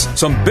 Plus,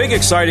 some big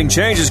exciting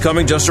changes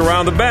coming just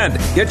around the bend.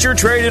 Get your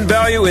trade-in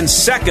value in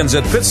seconds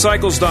at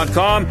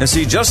pittcycles.com and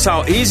see just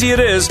how easy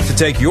it is to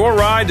take your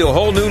ride to a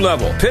whole new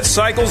level. Pitt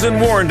Cycles in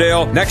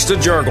Warrendale, next to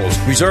Jurgles.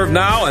 Reserve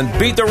now and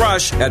beat the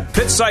rush at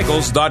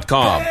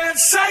pittcycles.com. Pitt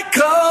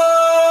Cycles!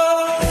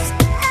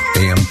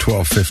 AM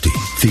 1250,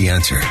 The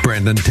Answer.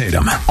 Brandon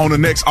Tatum. On the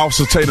next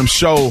Officer Tatum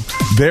show,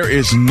 there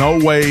is no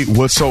way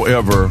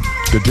whatsoever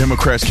the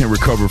Democrats can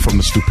recover from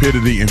the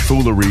stupidity and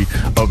foolery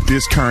of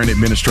this current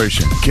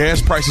administration.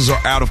 Gas prices are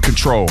out of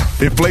control.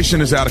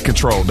 Inflation is out of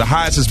control. The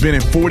highest has been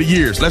in 40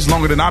 years. That's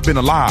longer than I've been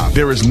alive.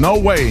 There is no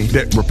way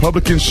that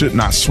Republicans should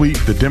not sweep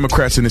the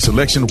Democrats in this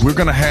election. We're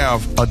going to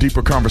have a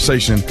deeper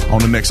conversation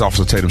on the next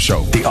Officer Tatum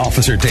show. The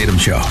Officer Tatum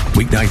Show,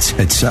 weeknights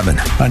at 7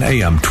 on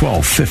AM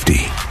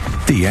 1250.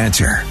 The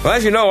Answer. Well,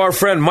 as you know, our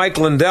friend Mike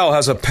Lindell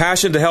has a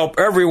passion to help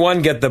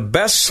everyone get the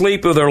best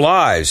sleep of their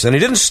lives. And he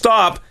didn't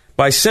stop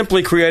by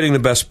simply creating the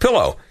best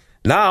pillow.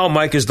 Now,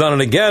 Mike has done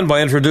it again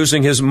by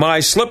introducing his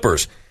My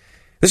Slippers.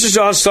 This is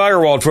John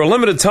Steigerwald. For a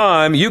limited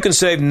time, you can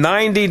save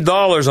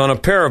 $90 on a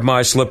pair of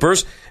My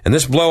Slippers. And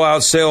this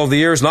blowout sale of the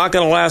year is not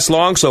going to last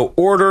long, so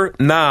order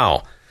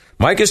now.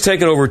 Mike has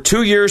taken over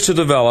 2 years to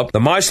develop. The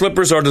My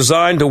Slippers are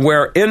designed to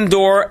wear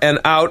indoor and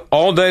out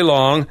all day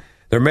long.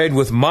 They're made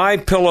with My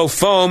Pillow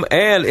foam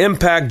and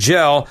impact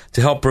gel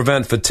to help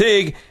prevent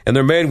fatigue, and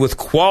they're made with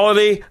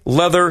quality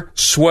leather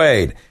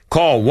suede.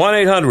 Call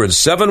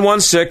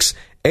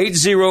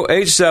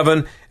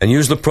 1-800-716-8087 and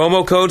use the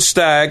promo code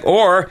STAG,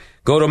 or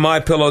go to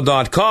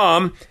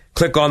mypillow.com,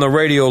 click on the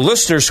radio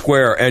listener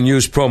square, and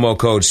use promo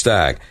code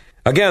STAG.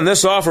 Again,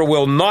 this offer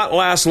will not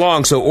last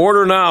long, so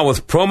order now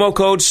with promo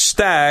code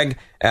STAG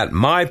at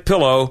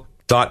mypillow.com.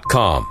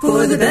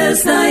 For the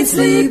best night's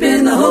sleep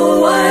in the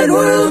whole wide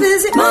world,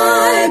 visit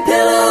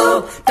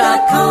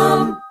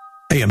mypillow.com.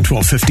 AM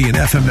 1250 and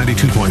FM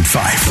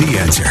 92.5. The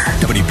Answer.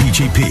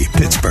 WPGP,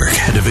 Pittsburgh,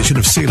 a division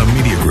of Salem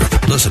Media Group.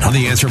 Listen on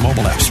the Answer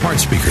mobile app, smart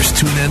speakers,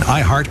 TuneIn,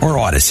 iHeart, or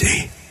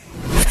Odyssey.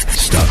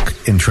 Stuck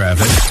in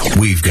traffic?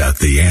 We've got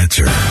the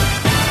answer.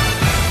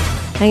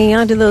 Hanging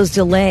on to those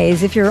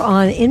delays. If you're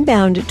on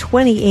inbound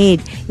 28,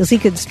 you'll see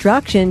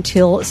construction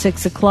till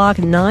 6 o'clock,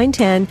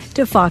 910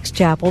 to Fox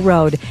Chapel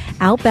Road.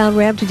 Outbound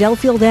ramp to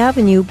Delafield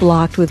Avenue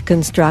blocked with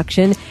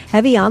construction.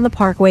 Heavy on the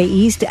Parkway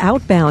East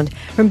outbound.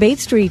 From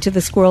Bates Street to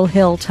the Squirrel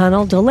Hill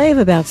Tunnel, delay of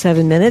about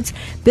 7 minutes.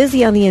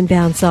 Busy on the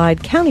inbound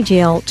side, County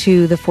Jail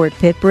to the Fort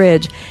Pitt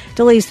Bridge.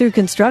 Delays through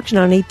construction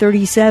on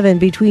 837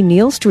 between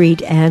Neal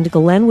Street and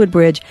Glenwood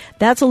Bridge.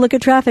 That's a look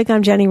at traffic.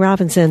 I'm Jenny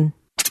Robinson.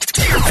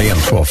 AM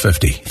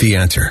 1250, The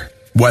Answer.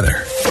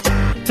 Weather.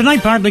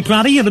 Tonight, partly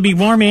cloudy. It'll be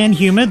warm and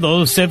humid,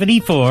 low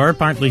 74.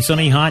 Partly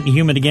sunny, hot, and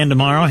humid again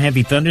tomorrow.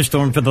 Heavy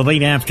thunderstorm for the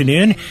late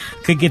afternoon.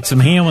 Could get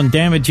some hail and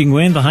damaging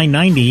wind, the high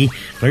 90.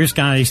 Clear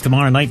skies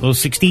tomorrow night, low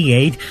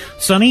 68.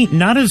 Sunny,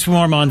 not as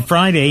warm on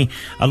Friday.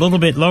 A little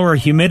bit lower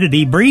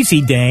humidity,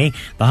 breezy day.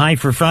 The high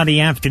for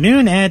Friday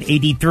afternoon at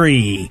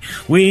 83.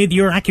 With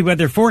your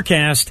AccuWeather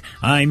forecast,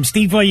 I'm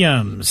Steve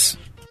Williams.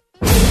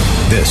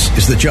 This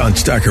is the John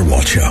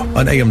Steigerwald Show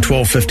on AM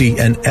 1250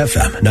 and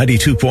FM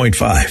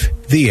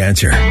 92.5. The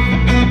Answer.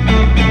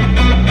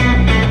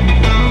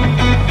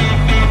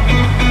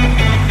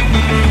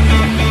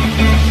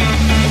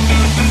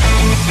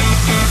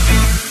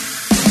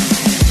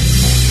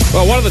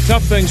 Well, one of the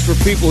tough things for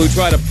people who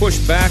try to push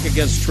back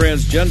against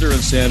transgender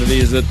insanity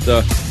is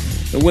that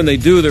when they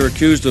do, they're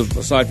accused of,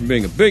 aside from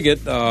being a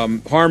bigot,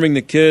 harming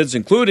the kids,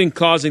 including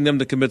causing them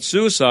to commit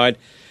suicide.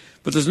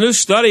 But there's a new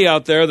study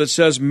out there that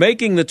says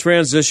making the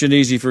transition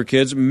easy for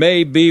kids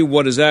may be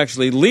what is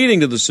actually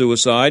leading to the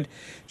suicide.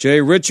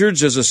 Jay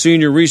Richards is a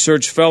senior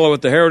research fellow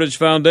at the Heritage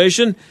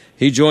Foundation.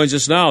 He joins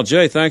us now.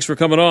 Jay, thanks for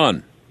coming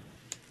on.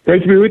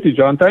 Great to be with you,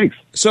 John. Thanks.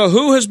 So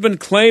who has been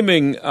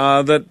claiming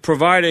that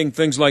providing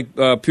things like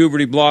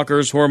puberty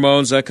blockers,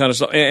 hormones, that kind of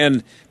stuff,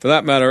 and for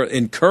that matter,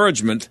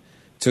 encouragement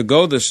to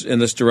go in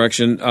this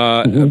direction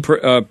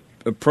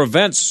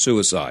prevents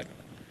suicide?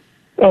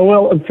 Oh,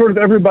 well, sort of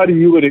everybody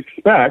you would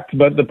expect,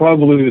 but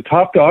probably the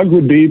top dog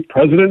would be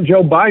President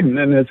Joe Biden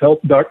and his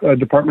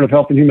Department of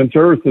Health and Human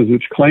Services,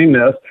 which claim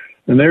this.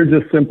 And they're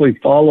just simply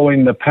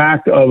following the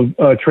pack of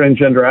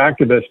transgender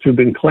activists who've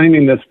been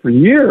claiming this for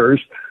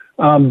years,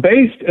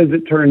 based, as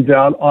it turns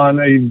out, on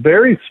a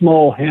very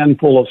small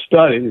handful of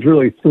studies,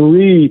 really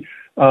three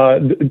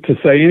to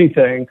say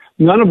anything,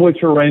 none of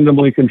which are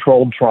randomly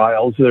controlled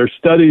trials. They're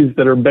studies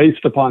that are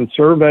based upon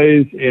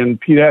surveys in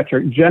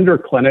pediatric gender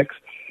clinics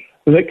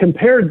that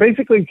compared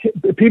basically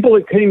people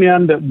that came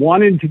in that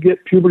wanted to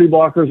get puberty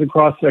blockers and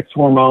cross-sex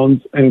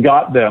hormones and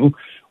got them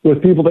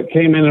with people that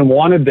came in and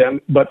wanted them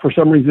but for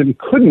some reason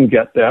couldn't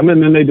get them.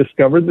 And then they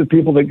discovered that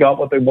people that got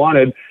what they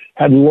wanted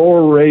had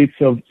lower rates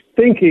of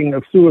thinking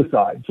of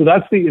suicide. So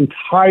that's the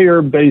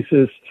entire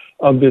basis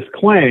of this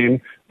claim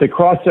that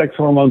cross-sex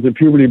hormones and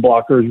puberty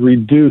blockers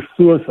reduce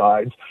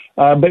suicides.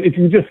 But if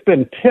you just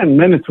spend 10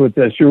 minutes with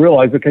this, you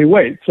realize, okay,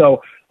 wait,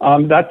 so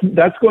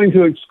that's going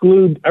to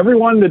exclude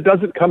everyone that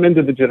doesn't come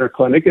into the gender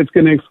clinic. It's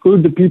going to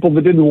exclude the people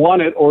that didn't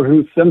want it or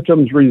whose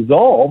symptoms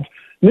resolved.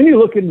 And then you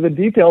look into the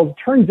details.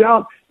 It turns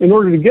out in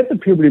order to get the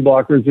puberty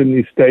blockers in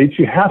these states,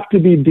 you have to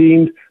be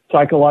deemed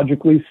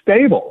psychologically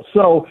stable.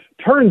 So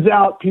turns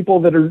out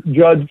people that are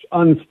judged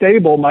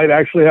unstable might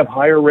actually have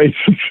higher rates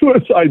of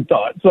suicide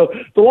thoughts. So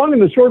the long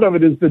and the short of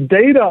it is the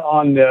data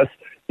on this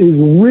is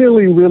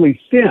really,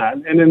 really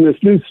thin. And in this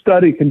new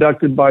study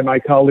conducted by my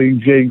colleague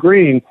Jay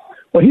Green,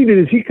 what he did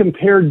is he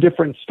compared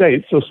different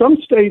states. So some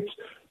states,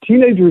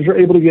 teenagers are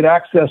able to get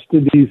access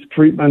to these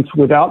treatments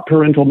without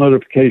parental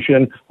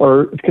notification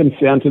or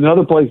consent. In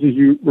other places,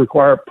 you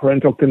require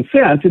parental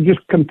consent, and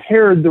just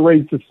compared the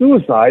rates of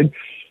suicide.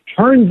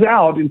 Turns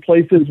out in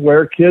places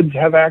where kids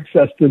have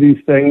access to these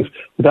things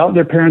without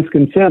their parents'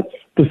 consent,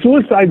 the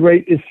suicide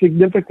rate is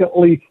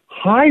significantly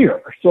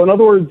higher. So in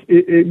other words,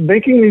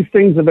 making these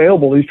things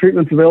available, these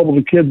treatments available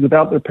to kids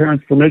without their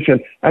parents' permission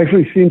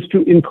actually seems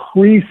to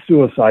increase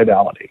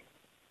suicidality.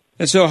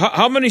 And so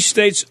how many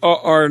states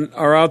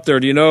are out there?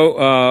 Do you know,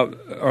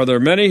 are there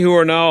many who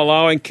are now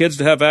allowing kids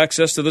to have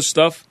access to this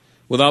stuff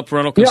without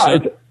parental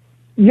consent?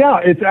 Yeah,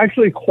 it's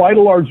actually quite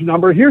a large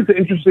number. Here's the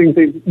interesting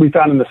thing we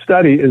found in the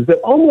study is that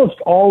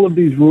almost all of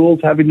these rules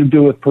having to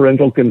do with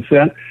parental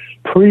consent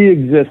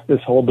pre-exist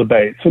this whole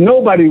debate. So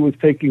nobody was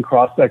taking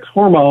cross-sex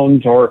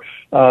hormones or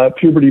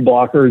puberty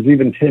blockers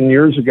even 10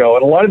 years ago.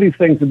 And a lot of these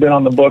things have been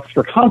on the books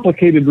for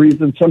complicated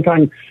reasons,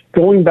 sometimes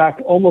going back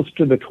almost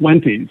to the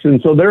 20s.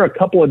 And so there are a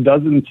couple of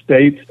dozen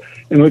states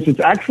in which it's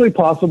actually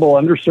possible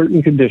under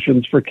certain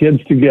conditions for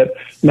kids to get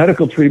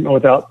medical treatment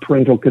without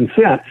parental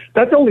consent.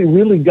 That's only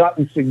really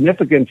gotten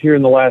significant here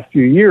in the last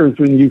few years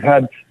when you've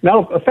had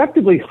now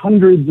effectively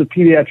hundreds of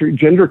pediatric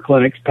gender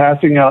clinics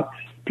passing out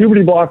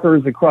puberty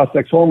blockers and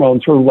cross-sex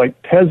hormones, sort of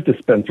like Pez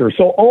dispensers.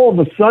 So all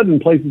of a sudden,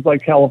 places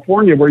like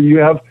California, where you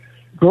have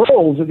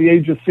girls at the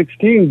age of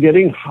 16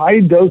 getting high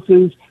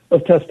doses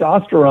of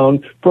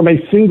testosterone from a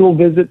single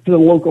visit to the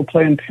local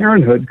Planned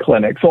Parenthood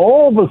clinic. So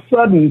all of a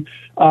sudden,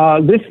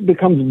 this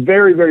becomes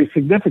very, very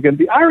significant.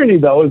 The irony,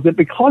 though, is that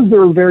because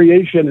there are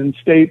variation in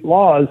state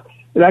laws,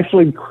 it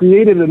actually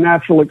created a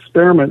natural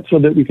experiment so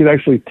that we could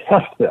actually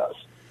test this.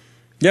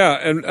 Yeah,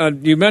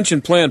 and you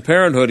mentioned Planned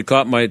Parenthood. It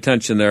caught my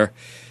attention there.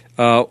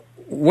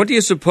 What do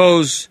you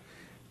suppose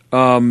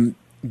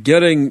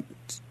getting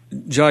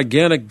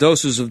gigantic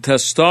doses of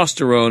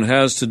testosterone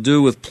has to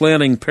do with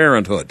Planned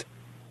Parenthood?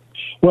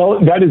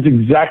 Well, that is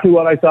exactly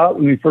what I thought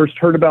when we first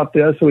heard about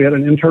this. So we had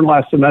an intern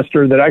last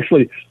semester that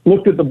actually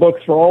looked at the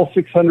books for all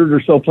 600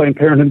 or so Planned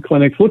Parenthood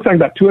clinics. Looks like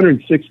about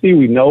 260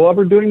 we know of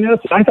are doing this.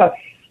 And I thought,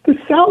 this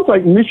sounds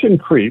like mission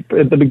creep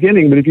at the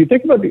beginning, but if you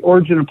think about the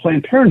origin of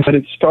Planned Parenthood,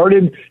 it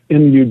started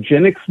in the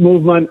eugenics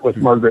movement with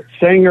Margaret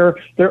Sanger.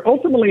 They're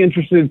ultimately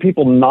interested in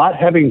people not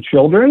having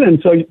children.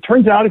 And so it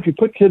turns out if you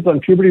put kids on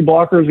puberty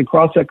blockers and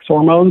cross-sex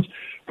hormones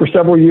for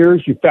several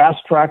years, you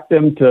fast-track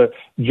them to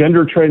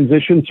gender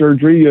transition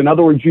surgery. In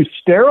other words, you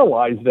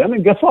sterilize them,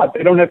 and guess what?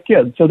 They don't have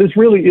kids. So this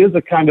really is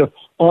a kind of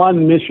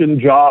on-mission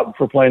job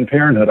for Planned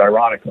Parenthood,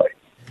 ironically.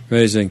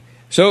 Amazing.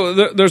 So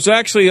there's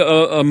actually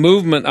a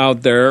movement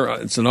out there.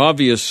 It's an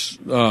obvious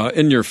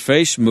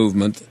in-your-face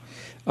movement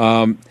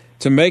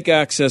to make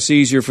access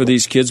easier for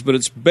these kids, but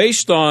it's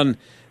based on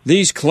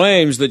these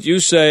claims that you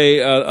say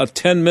a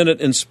 10-minute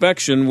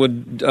inspection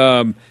would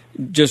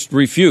just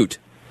refute.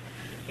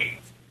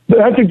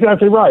 That's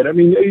exactly right. I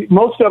mean,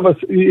 most of us,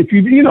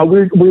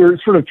 we're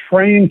sort of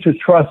trained to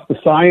trust the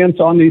science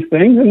on these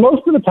things, and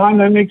most of the time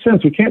that makes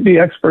sense. We can't be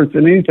experts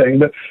in anything,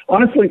 but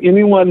honestly,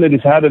 anyone that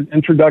has had an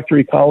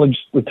introductory college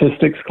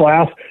statistics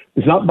class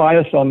is not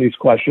biased on these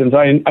questions.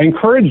 I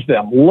encourage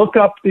them, look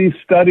up these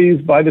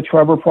studies by the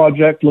Trevor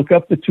Project, look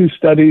up the 2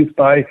 studies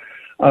by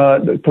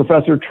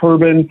Professor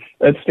Turbin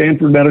at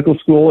Stanford Medical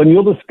School, and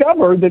you'll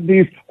discover that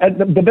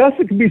the best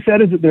that can be said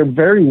is that they're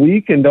very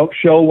weak and don't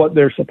show what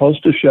they're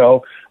supposed to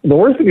show. The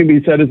worst that can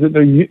be said is that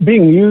they're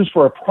being used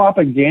for a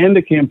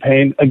propaganda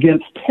campaign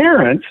against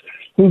parents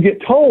who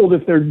get told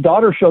if their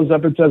daughter shows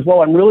up and says,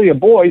 well, I'm really a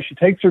boy, she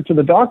takes her to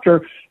the doctor,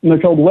 and they're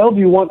told, well,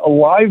 do you want a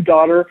live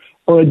daughter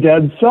or a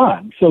dead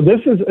son? So this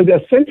is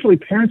essentially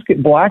parents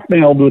get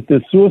blackmailed with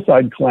this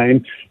suicide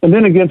claim, and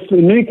then against,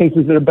 in many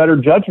cases, their better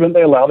judgment,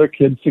 they allow their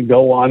kids to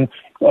go on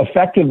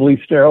ultimately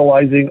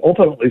sterilizing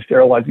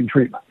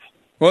treatments.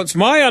 Well, it's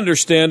my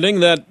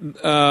understanding that,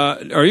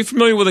 are you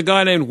familiar with a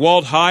guy named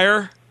Walt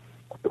Heyer?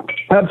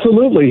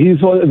 Absolutely.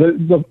 He's one of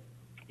the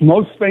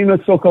most famous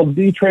so-called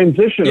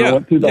detransitioner,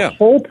 went through the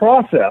whole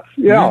process.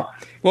 Yeah.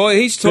 Mm-hmm. Well,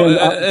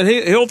 and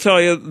he'll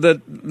tell you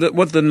that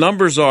what the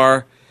numbers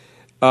are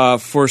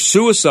for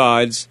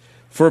suicides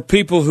for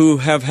people who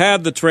have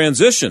had the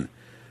transition,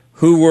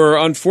 who were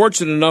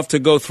unfortunate enough to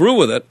go through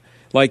with it,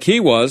 like he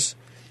was.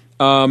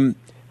 And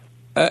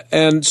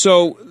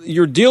so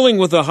you're dealing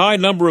with a high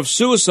number of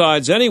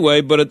suicides anyway,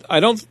 but I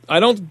don't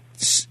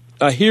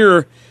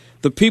hear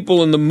the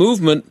people in the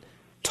movement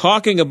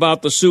talking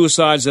about the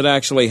suicides that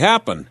actually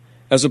happen,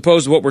 as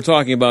opposed to what we're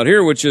talking about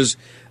here, which is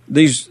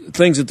these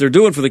things that they're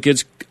doing for the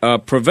kids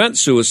prevent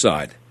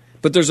suicide.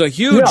 But there's a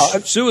huge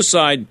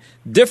suicide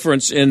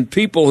difference in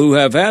people who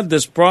have had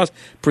this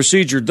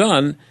procedure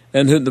done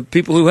and the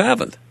people who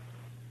haven't.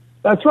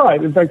 That's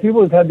right. In fact,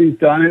 people have had these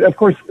done. And of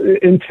course,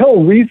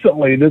 until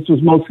recently, this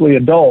was mostly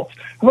adults.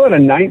 About a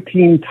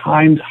 19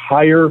 times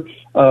higher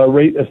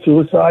rate of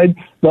suicide.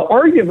 The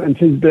argument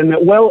has been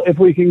that, well, if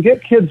we can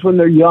get kids when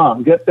they're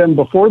young, get them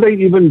before they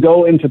even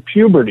go into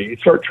puberty,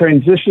 start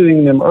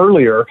transitioning them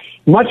earlier,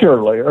 much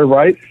earlier,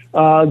 right,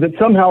 that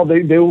somehow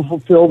they will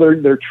fulfill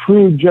their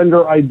true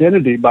gender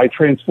identity by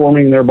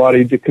transforming their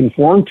body to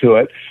conform to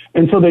it.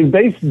 And so they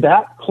based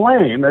that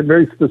claim, that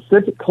very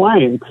specific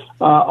claim,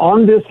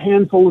 on this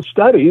handful of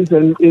studies,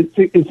 and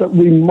it's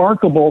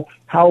remarkable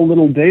how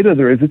little data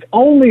there is. It's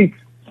only,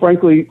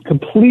 frankly,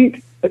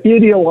 complete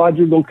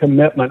ideological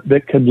commitment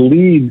that could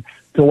lead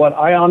to what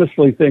I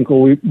honestly think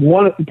will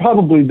be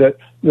probably the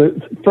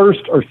first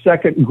or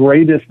second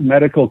greatest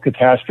medical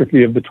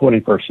catastrophe of the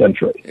 21st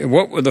century.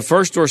 What the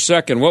first or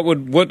second?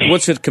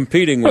 What's it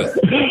competing with?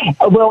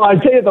 Well,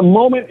 I'd say at the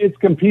moment it's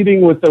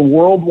competing with the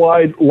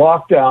worldwide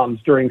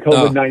lockdowns during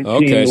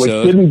COVID-19,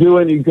 which didn't do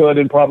any good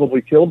and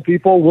probably killed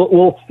people.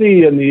 We'll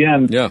see in the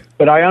end. Yeah.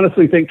 But I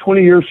honestly think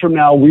 20 years from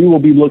now we will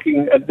be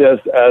looking at this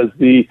as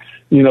the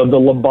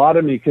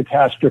lobotomy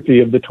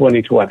catastrophe of the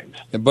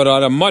 2020s. But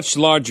on a much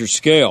larger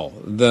scale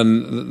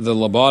than the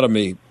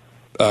lobotomy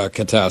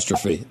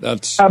catastrophe.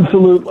 That's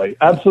absolutely.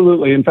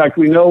 In fact,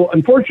 we know,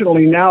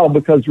 unfortunately now,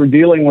 because we're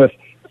dealing with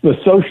the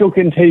social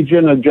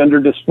contagion of gender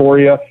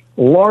dysphoria,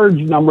 large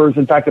numbers,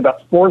 in fact,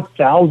 about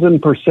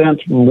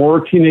 4,000%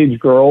 more teenage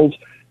girls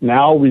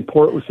now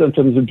report with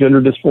symptoms of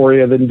gender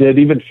dysphoria than did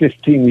even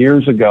 15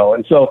 years ago.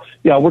 And so,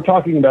 we're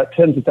talking about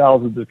tens of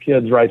thousands of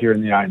kids right here in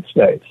the United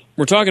States.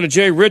 We're talking to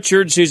Jay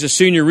Richards. He's a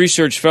senior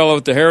research fellow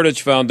at the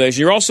Heritage Foundation.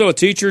 You're also a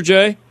teacher,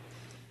 Jay?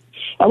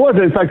 I was.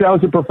 In fact, I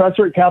was a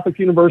professor at Catholic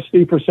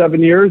University for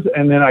 7 years,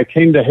 and then I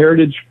came to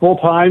Heritage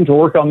full-time to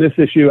work on this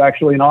issue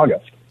actually in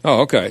August.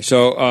 Oh, okay.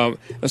 So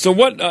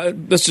what,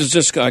 this is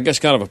just, I guess,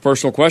 kind of a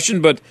personal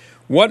question, but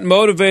what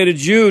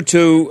motivated you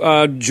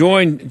to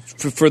join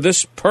for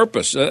this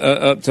purpose?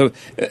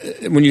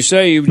 When you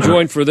say you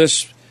joined for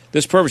this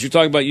purpose, you're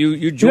talking about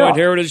you joined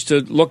Heritage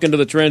to look into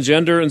the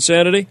transgender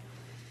insanity?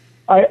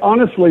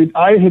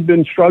 I had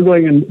been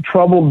struggling and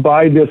troubled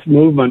by this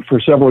movement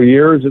for several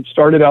years. It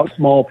started out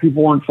small.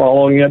 People weren't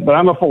following it, but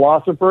I'm a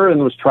philosopher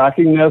and was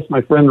tracking this. My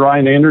friend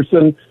Ryan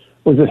Anderson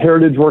was at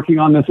Heritage working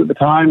on this at the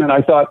time, and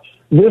I thought,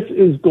 this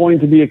is going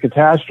to be a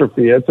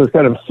catastrophe. It's a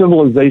kind of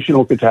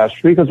civilizational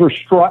catastrophe because we're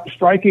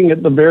striking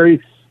at the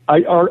very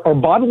our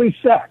bodily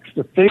sex,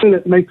 the thing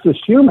that makes us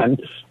human.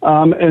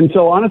 And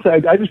so honestly,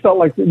 I just felt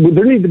like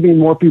there need to be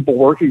more people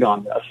working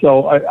on this.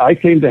 So I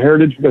came to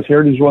Heritage because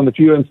Heritage is one of the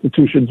few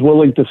institutions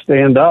willing to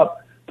stand up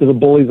to the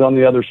bullies on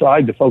the other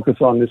side to focus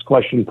on this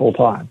question full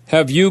time.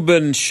 Have you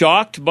been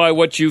shocked by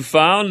what you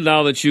found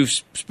now that you've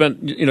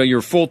spent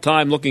your full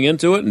time looking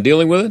into it and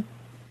dealing with it?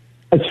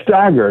 I'm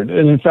staggered.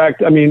 And in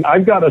fact, I mean,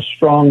 I've got a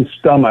strong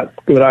stomach,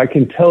 but I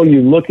can tell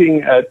you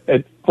looking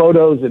at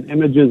photos and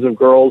images of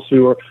girls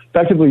who are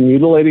effectively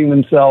mutilating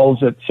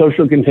themselves, at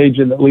social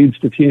contagion that leads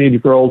to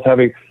teenage girls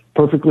having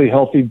perfectly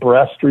healthy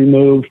breast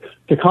removed,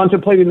 to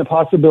contemplating the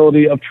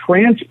possibility of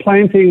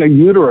transplanting a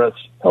uterus,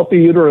 healthy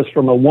uterus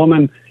from a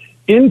woman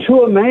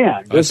into a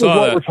man. This is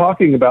what we're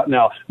talking about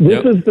now.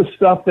 This is the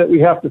stuff that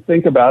we have to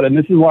think about, and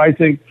this is why I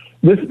think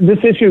this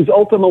issue is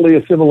ultimately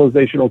a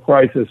civilizational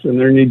crisis, and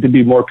there need to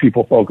be more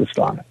people focused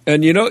on it.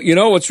 And you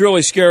know what's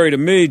really scary to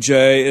me,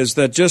 Jay, is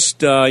that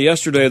just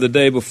yesterday or the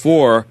day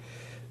before,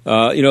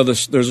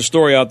 there's a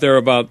story out there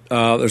about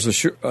there's a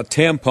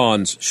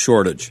tampons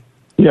shortage.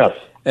 Yes.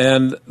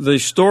 And the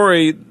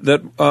story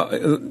that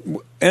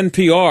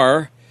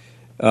NPR,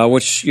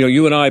 which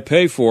you and I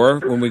pay for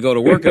when we go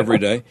to work every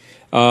day,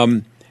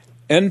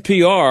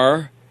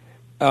 NPR,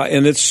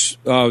 in its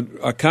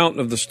account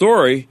of the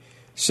story,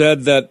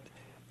 said that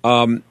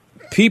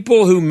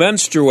people who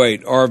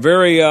menstruate are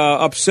very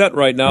upset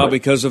right now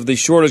because of the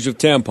shortage of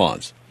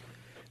tampons.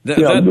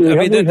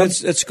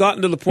 It's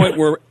gotten to the point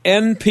where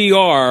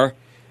NPR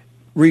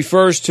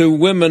refers to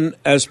women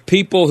as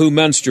people who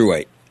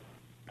menstruate.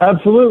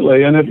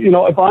 Absolutely, and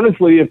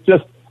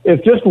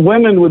if just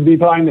women would be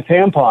buying the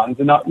tampons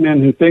and not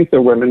men who think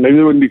they're women, maybe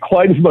there wouldn't be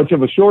quite as much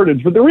of a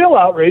shortage. But the real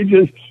outrage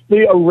is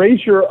the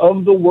erasure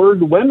of the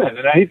word women.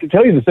 And I hate to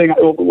tell you the thing,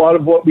 a lot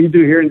of what we do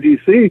here in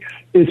D.C.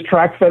 is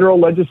track federal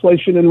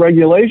legislation and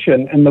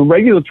regulation, and the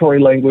regulatory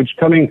language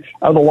coming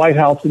out of the White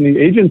House and the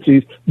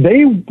agencies,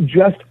 they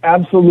just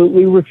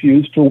absolutely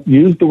refuse to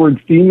use the word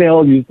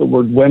female, use the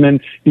word women,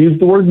 use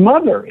the word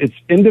mother. It's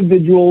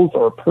individuals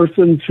or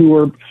persons who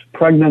are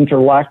pregnant or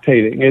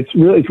lactating. It's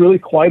really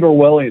quite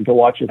Orwellian to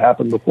watch it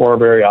happen before our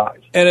very eyes.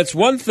 And it's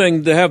one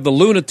thing to have the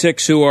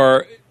lunatics who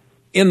are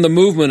in the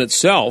movement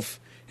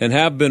itself and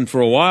have been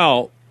for a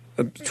while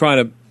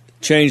trying to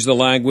change the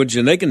language,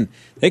 and they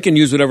can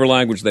use whatever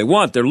language they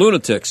want. They're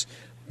lunatics.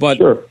 But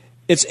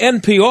it's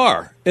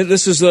NPR.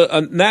 This is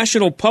a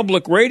national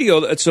public radio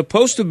that's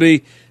supposed to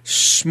be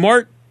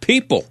smart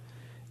people.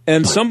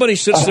 And somebody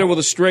sits there with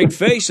a straight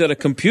face at a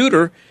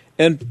computer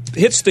and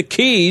hits the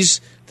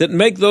keys that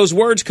make those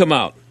words come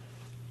out.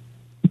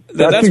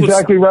 That's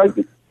exactly right.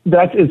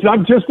 It's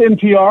not just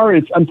NPR.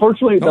 It's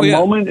unfortunately at the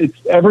moment,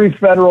 it's every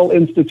federal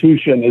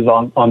institution is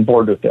on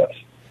board with this.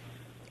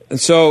 And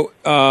so,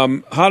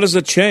 how does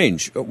it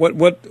change?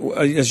 What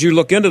as you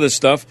look into this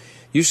stuff,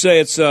 you say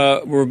it's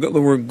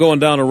we're going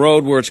down a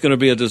road where it's going to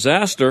be a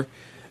disaster.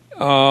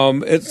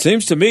 It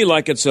seems to me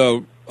like it's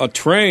a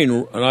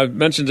train, and I've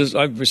mentioned this.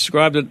 I've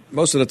described it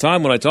most of the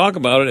time when I talk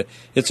about it.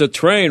 It's a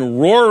train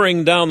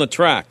roaring down the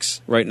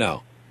tracks right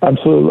now.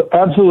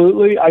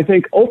 Absolutely. I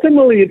think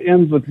ultimately it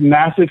ends with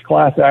massive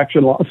class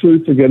action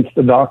lawsuits against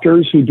the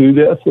doctors who do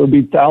this. There'll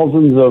be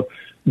thousands of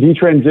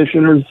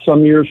detransitioners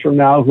some years from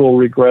now who will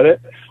regret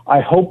it. I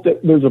hope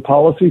that there's a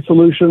policy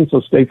solution,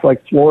 so states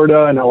like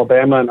Florida and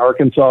Alabama and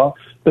Arkansas,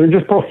 they're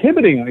just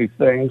prohibiting these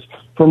things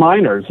for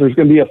minors. There's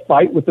going to be a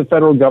fight with the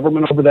federal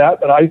government over that,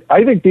 but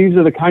I think these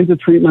are the kinds of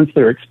treatments,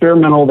 they're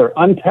experimental, they're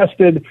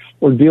untested,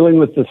 we're dealing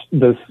with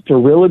the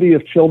sterility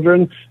of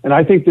children, and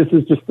I think this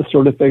is just the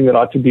sort of thing that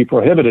ought to be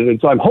prohibited.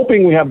 And so I'm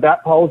hoping we have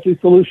that policy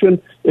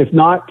solution, if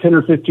not 10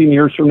 or 15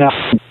 years from now,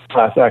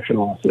 class action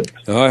lawsuits.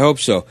 I hope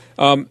so.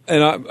 And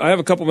I have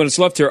a couple minutes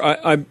left here.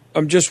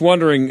 I'm just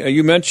wondering,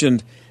 you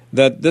mentioned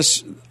that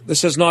this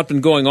has not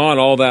been going on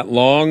all that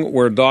long,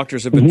 where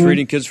doctors have been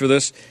treating kids for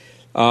this.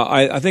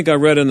 I think I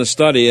read in the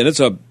study, and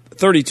it's a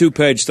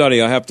 32-page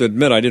study. I have to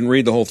admit I didn't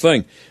read the whole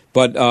thing,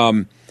 but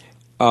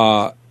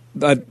that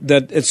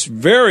it's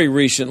very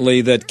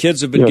recently that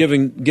kids have been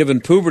given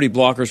puberty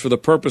blockers for the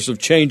purpose of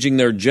changing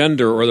their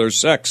gender or their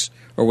sex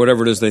or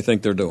whatever it is they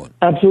think they're doing.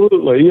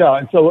 Absolutely, yeah.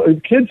 And so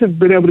kids have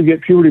been able to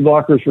get puberty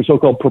blockers for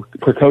so-called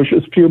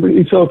precocious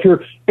puberty. So if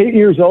you're 8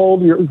 years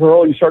old, you're a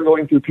girl, you start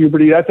going through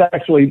puberty, that's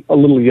actually a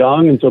little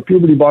young. And so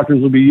puberty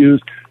blockers will be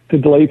used to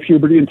delay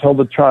puberty until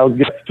the child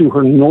gets to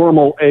her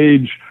normal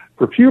age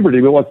for puberty.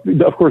 But what,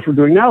 of course, we're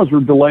doing now is we're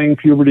delaying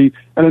puberty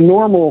at a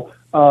normal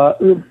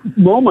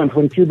moment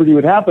when puberty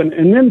would happen,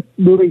 and then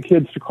moving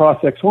kids to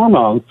cross-sex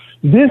hormones.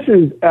 This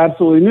is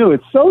absolutely new.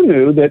 It's so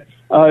new that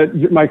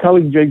my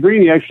colleague Jay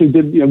Green, he actually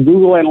did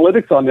Google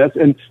Analytics on this,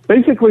 and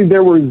basically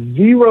there were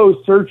 0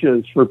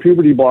 searches for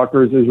puberty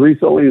blockers as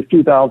recently as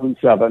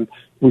 2007.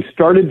 We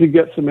started to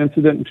get some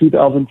incident in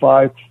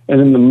 2005, and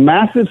then the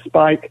massive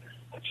spike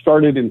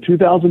started in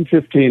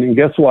 2015, and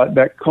guess what?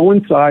 That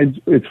coincides,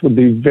 it's with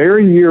the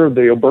very year of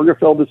the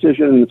Obergefell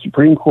decision in the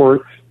Supreme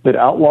Court that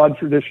outlawed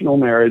traditional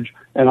marriage.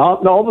 And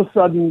all of a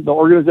sudden, the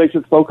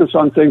organizations focused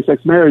on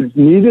same-sex marriage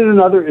needed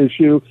another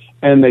issue,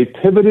 and they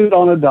pivoted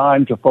on a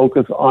dime to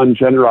focus on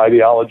gender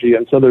ideology.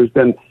 And so there's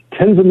been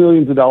tens of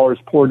millions of dollars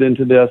poured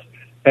into this,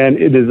 and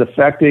it is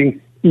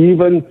affecting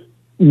even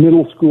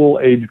middle school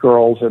age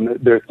girls and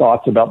their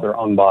thoughts about their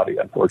own body,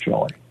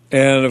 unfortunately.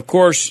 And, of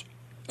course,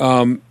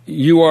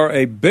 you are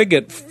a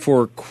bigot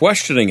for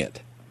questioning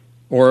it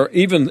or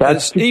even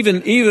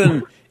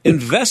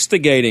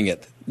investigating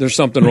it. There's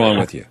something wrong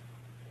with you.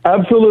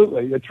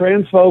 Absolutely. A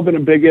transphobe and a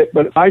bigot.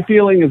 But my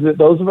feeling is that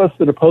those of us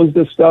that oppose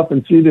this stuff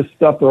and see this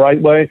stuff the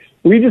right way,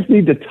 we just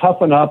need to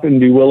toughen up and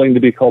be willing to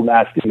be called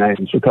nasty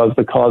names because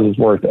the cause is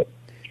worth it.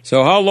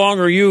 So how long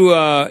are you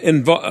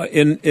in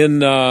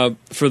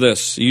for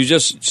this? You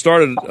just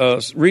started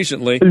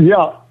recently.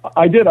 Yeah,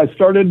 I did. I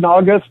started in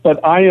August,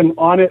 but I am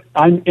on it.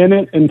 I'm in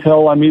it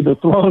until I'm either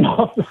thrown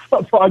off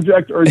the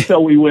project or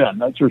until we win.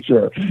 That's for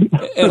sure.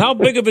 And how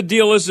big of a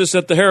deal is this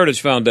at the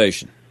Heritage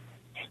Foundation?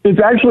 It's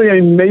actually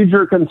a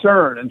major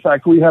concern. In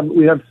fact, we have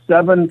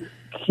 7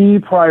 key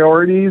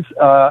priorities,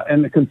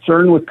 and the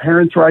concern with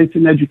parents' rights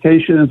in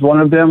education is one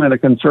of them, and a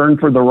concern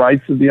for the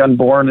rights of the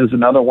unborn is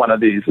another one of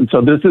these. And so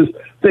this is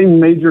a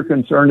major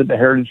concern at the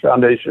Heritage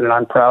Foundation, and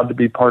I'm proud to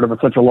be part of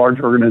such a large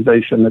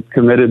organization that's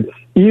committed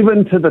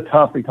even to the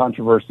tough and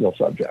controversial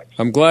subjects.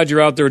 I'm glad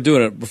you're out there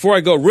doing it. Before I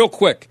go, real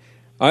quick,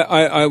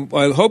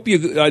 I hope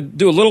you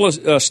do a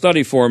little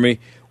study for me.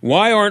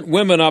 Why aren't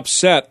women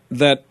upset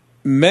that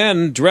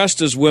men dressed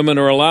as women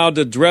are allowed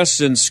to dress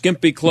in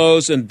skimpy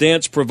clothes and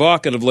dance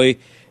provocatively,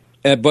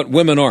 but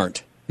women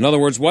aren't? In other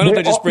words, why don't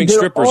they just bring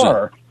strippers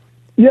in?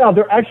 Yeah,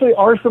 there actually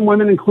are some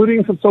women,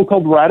 including some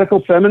so-called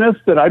radical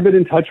feminists that I've been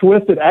in touch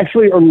with that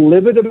actually are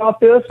livid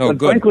about this. Oh, but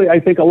good. Frankly, I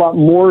think a lot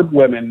more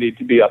women need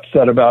to be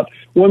upset about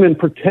men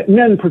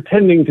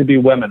pretending to be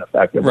women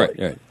effectively.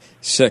 Right.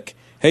 Sick.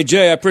 Hey,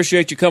 Jay, I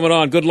appreciate you coming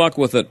on. Good luck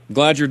with it.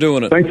 Glad you're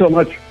doing it. Thanks so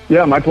much.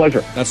 Yeah, my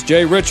pleasure. That's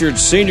Jay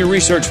Richards, Senior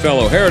Research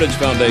Fellow, Heritage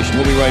Foundation.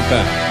 We'll be right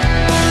back.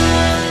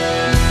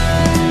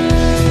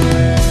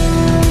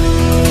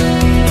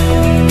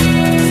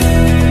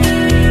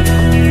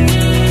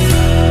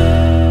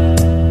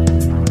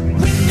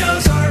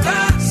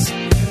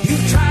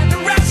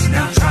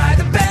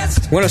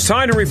 When it's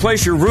time to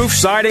replace your roof,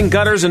 siding,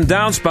 gutters, and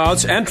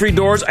downspouts, entry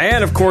doors,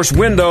 and, of course,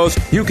 windows,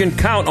 you can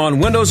count on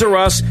Windows R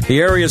Us, the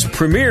area's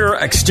premier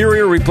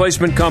exterior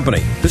replacement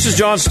company. This is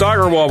John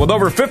Steigerwald. With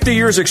over 50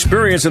 years'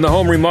 experience in the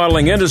home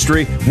remodeling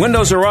industry,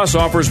 Windows R Us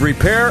offers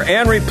repair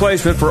and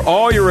replacement for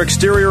all your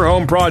exterior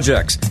home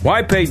projects.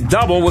 Why pay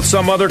double with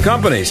some other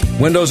companies?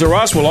 Windows R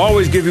Us will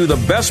always give you the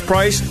best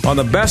price on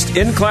the best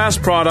in-class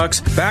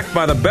products, backed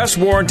by the best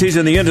warranties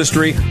in the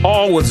industry,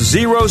 all with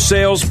zero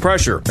sales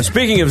pressure. And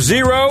speaking of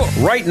zero,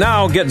 right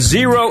now, get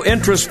zero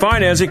interest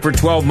financing for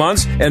 12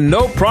 months and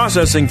no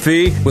processing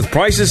fee with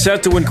prices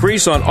set to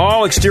increase on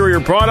all exterior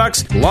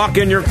products. Lock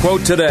in your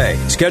quote today.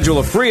 Schedule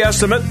a free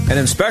estimate and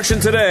inspection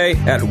today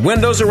at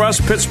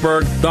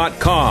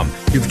WindowsRUsPittsburgh.com.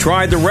 You've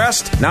tried the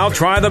rest, now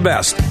try the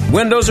best.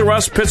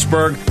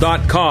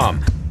 WindowsRUsPittsburgh.com.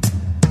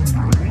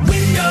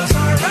 Windows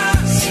R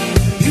Us.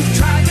 You've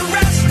tried the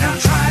rest, now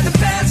try the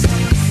best.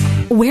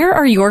 Where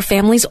are your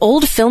family's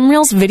old film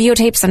reels,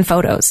 videotapes, and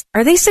photos?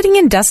 Are they sitting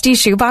in dusty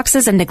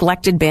shoeboxes and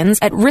neglected bins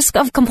at risk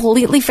of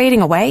completely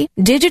fading away?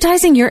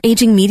 Digitizing your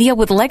aging media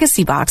with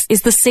Legacy Box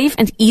is the safe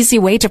and easy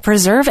way to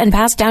preserve and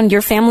pass down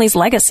your family's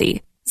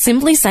legacy.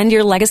 Simply send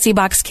your Legacy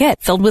Box kit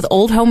filled with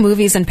old home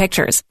movies and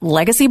pictures.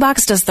 Legacy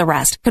Box does the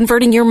rest,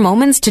 converting your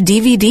moments to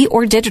DVD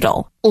or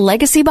digital.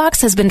 Legacy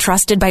Box has been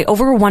trusted by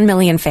over 1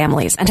 million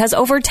families and has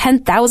over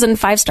 10,000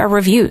 five-star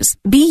reviews.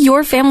 Be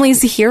your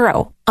family's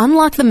hero.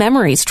 Unlock the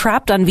memories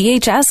trapped on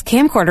VHS,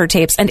 camcorder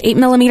tapes, and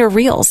 8mm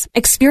reels.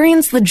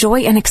 Experience the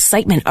joy and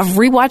excitement of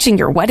rewatching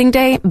your wedding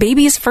day,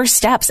 baby's first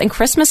steps, and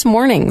Christmas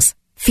mornings.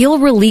 Feel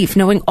relief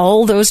knowing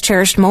all those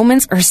cherished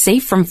moments are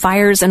safe from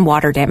fires and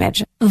water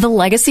damage. The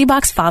Legacy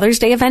Box Father's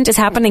Day event is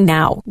happening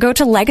now. Go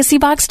to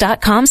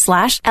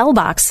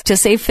legacybox.com/LBOX to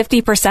save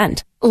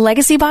 50%.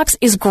 Legacy Box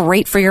is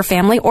great for your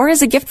family or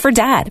as a gift for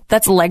dad.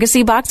 That's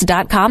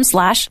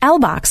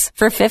legacybox.com/LBOX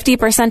for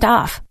 50%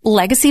 off.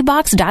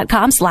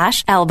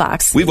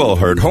 Legacybox.com/LBOX. We've all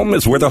heard home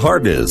is where the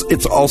heart is.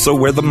 It's also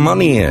where the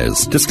money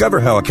is. Discover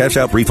how a cash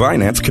out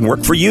refinance can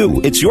work for you.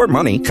 It's your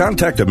money.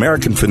 Contact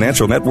American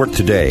Financial Network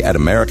today at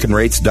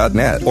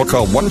AmericanRates.net or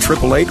call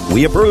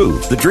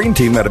 1-888-WE-APPROVE. The Dream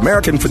Team at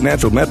American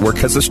Financial Network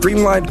has a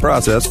streamlined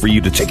process for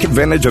you to take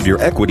advantage of your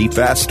equity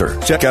faster.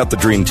 Check out the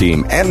Dream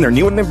Team and their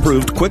new and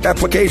improved quick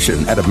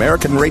application at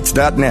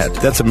AmericanRates.net.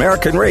 That's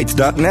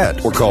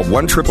AmericanRates.net or call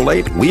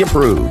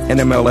 1-888-WE-APPROVE.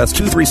 NMLS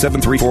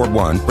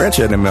 237341. Branch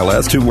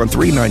NMLS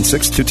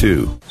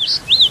 2139622.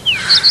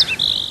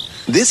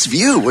 This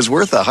view was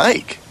worth a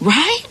hike.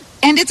 Right?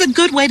 And it's a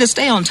good way to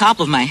stay on top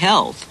of my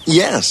health.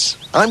 Yes.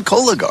 I'm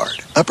Cologuard,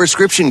 a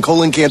prescription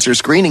colon cancer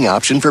screening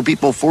option for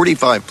people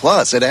 45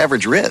 plus at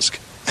average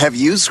risk. Have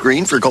you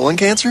screened for colon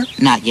cancer?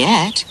 Not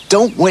yet.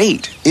 Don't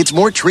wait. It's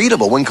more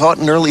treatable when caught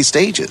in early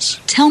stages.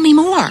 Tell me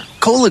more.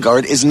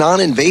 Cologuard is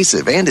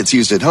non-invasive and it's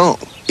used at home.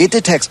 It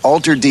detects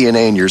altered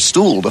DNA in your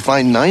stool to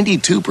find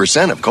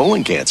 92% of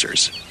colon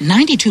cancers.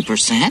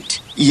 92%?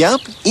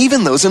 Yep,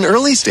 even those in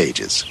early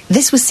stages.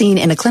 This was seen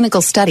in a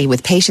clinical study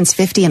with patients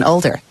 50 and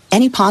older.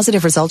 Any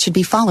positive result should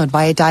be followed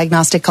by a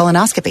diagnostic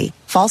colonoscopy.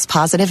 False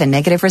positive and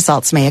negative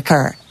results may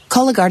occur.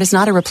 Cologuard is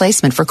not a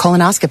replacement for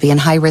colonoscopy in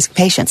high-risk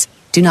patients.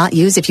 Do not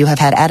use if you have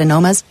had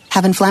adenomas,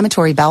 have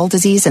inflammatory bowel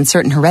disease and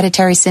certain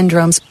hereditary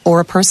syndromes, or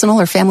a personal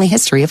or family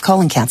history of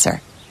colon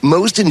cancer.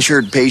 Most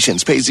insured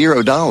patients pay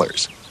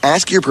 $0.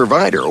 Ask your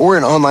provider or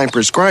an online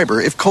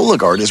prescriber if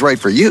Cologuard is right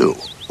for you,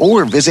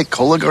 or visit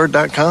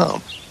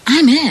Cologuard.com.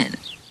 I'm in.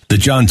 The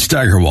John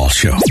Steigerwald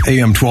Show,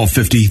 AM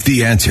 1250,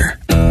 The Answer.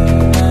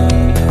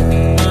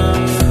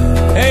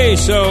 Hey,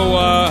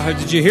 so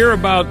did you hear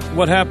about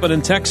what happened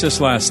in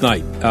Texas last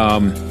night?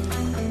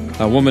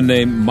 A woman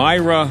named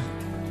Myra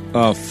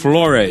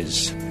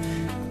Flores.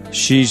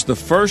 She's the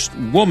first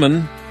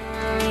woman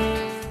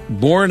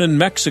born in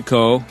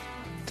Mexico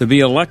to be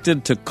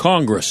elected to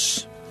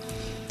Congress.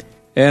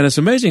 And it's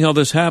amazing how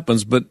this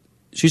happens, but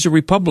she's a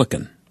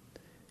Republican.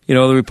 You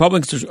know, the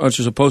Republicans are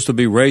supposed to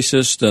be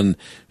racist, and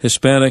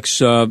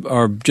Hispanics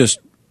are just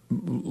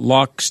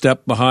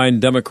lockstep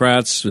behind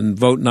Democrats and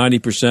vote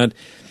 90%.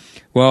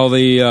 Well,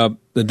 the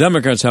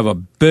Democrats have a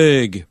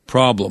big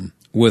problem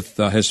with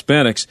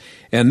Hispanics,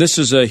 and this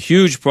is a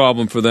huge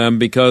problem for them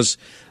because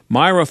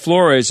Myra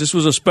Flores, this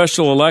was a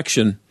special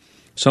election.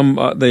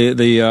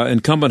 The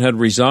incumbent had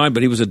resigned,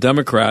 but he was a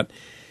Democrat.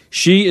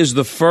 She is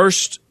the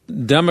first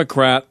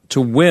Democrat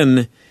to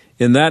win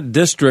in that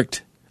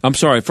district.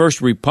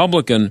 First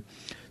Republican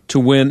to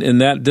win in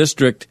that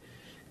district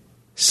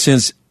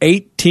since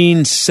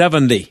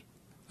 1870.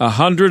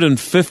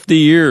 150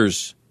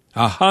 years.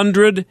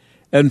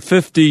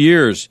 150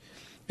 years.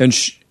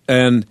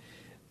 And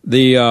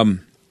the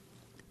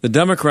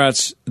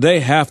Democrats, they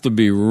have to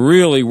be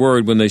really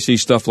worried when they see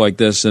stuff like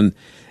this. And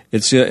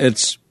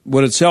it's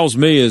what it tells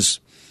me is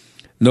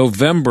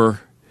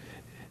November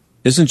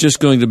isn't just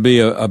going to be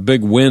a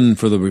big win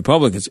for the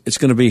Republicans. It's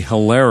going to be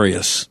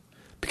hilarious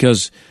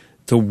because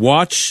to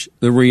watch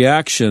the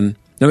reaction.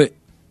 I mean,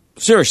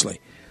 seriously,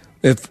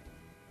 if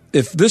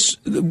this,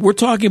 we're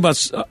talking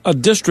about a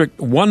district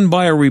won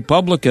by a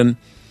Republican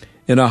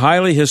in a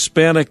highly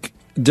Hispanic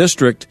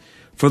district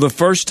for the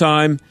first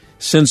time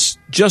since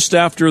just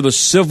after the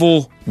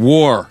Civil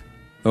War.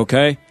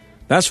 Okay,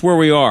 that's where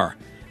we are,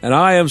 and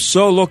I am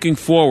so looking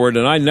forward.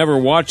 And I never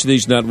watch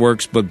these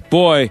networks, but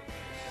boy,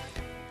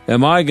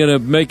 am I going to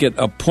make it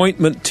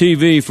appointment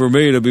TV for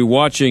me to be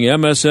watching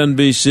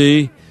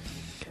MSNBC,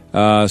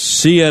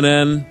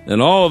 CNN,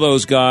 and all of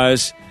those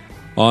guys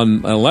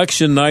on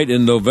election night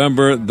in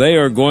November. They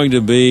are going to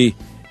be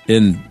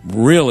in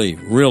really,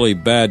 really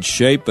bad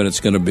shape, and it's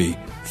going to be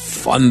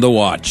fun to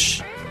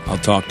watch. I'll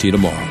talk to you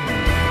tomorrow.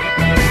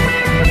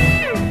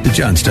 The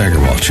John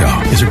Steigerwald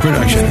Show is a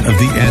production of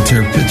The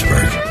Answer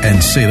Pittsburgh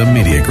and Salem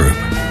Media Group.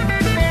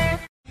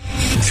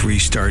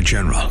 3-star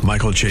General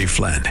Michael J.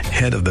 Flynn,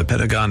 head of the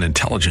Pentagon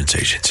Intelligence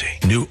Agency,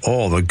 knew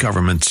all the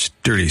government's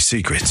dirty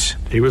secrets.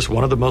 He was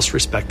one of the most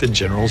respected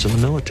generals in the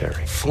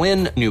military.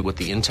 Flynn knew what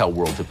the intel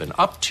world had been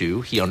up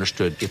to. He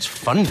understood its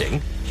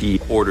funding. He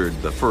ordered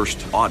the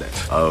first audit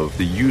of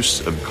the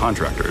use of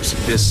contractors.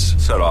 This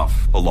set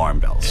off alarm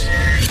bells.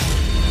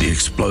 The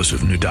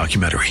explosive new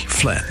documentary,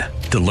 Flynn,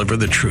 Deliver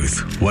the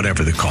Truth,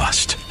 Whatever the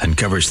Cost,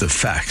 uncovers the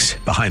facts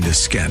behind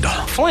this scandal.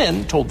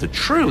 Flynn told the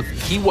truth.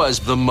 He was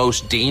the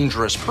most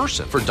dangerous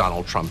person for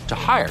Donald Trump to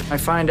hire. I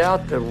find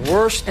out the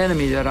worst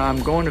enemy that I'm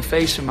going to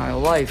face in my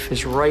life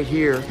is right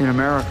here in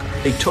America.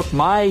 They took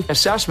my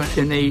assessment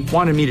and they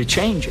wanted me to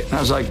change it. And I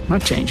was like, I'm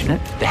not changing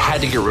it. They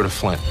had to get rid of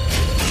Flynn.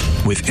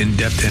 With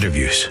in-depth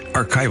interviews,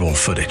 archival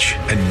footage,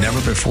 and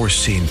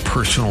never-before-seen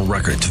personal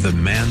records of the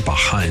man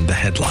behind the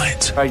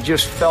headlines. I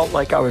just felt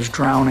like I was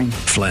drowning.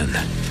 Flynn,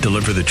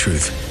 Deliver the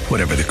Truth,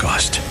 Whatever the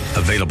Cost.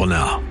 Available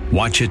now.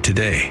 Watch it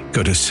today.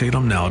 Go to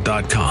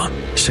salemnow.com.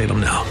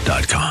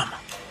 salemnow.com.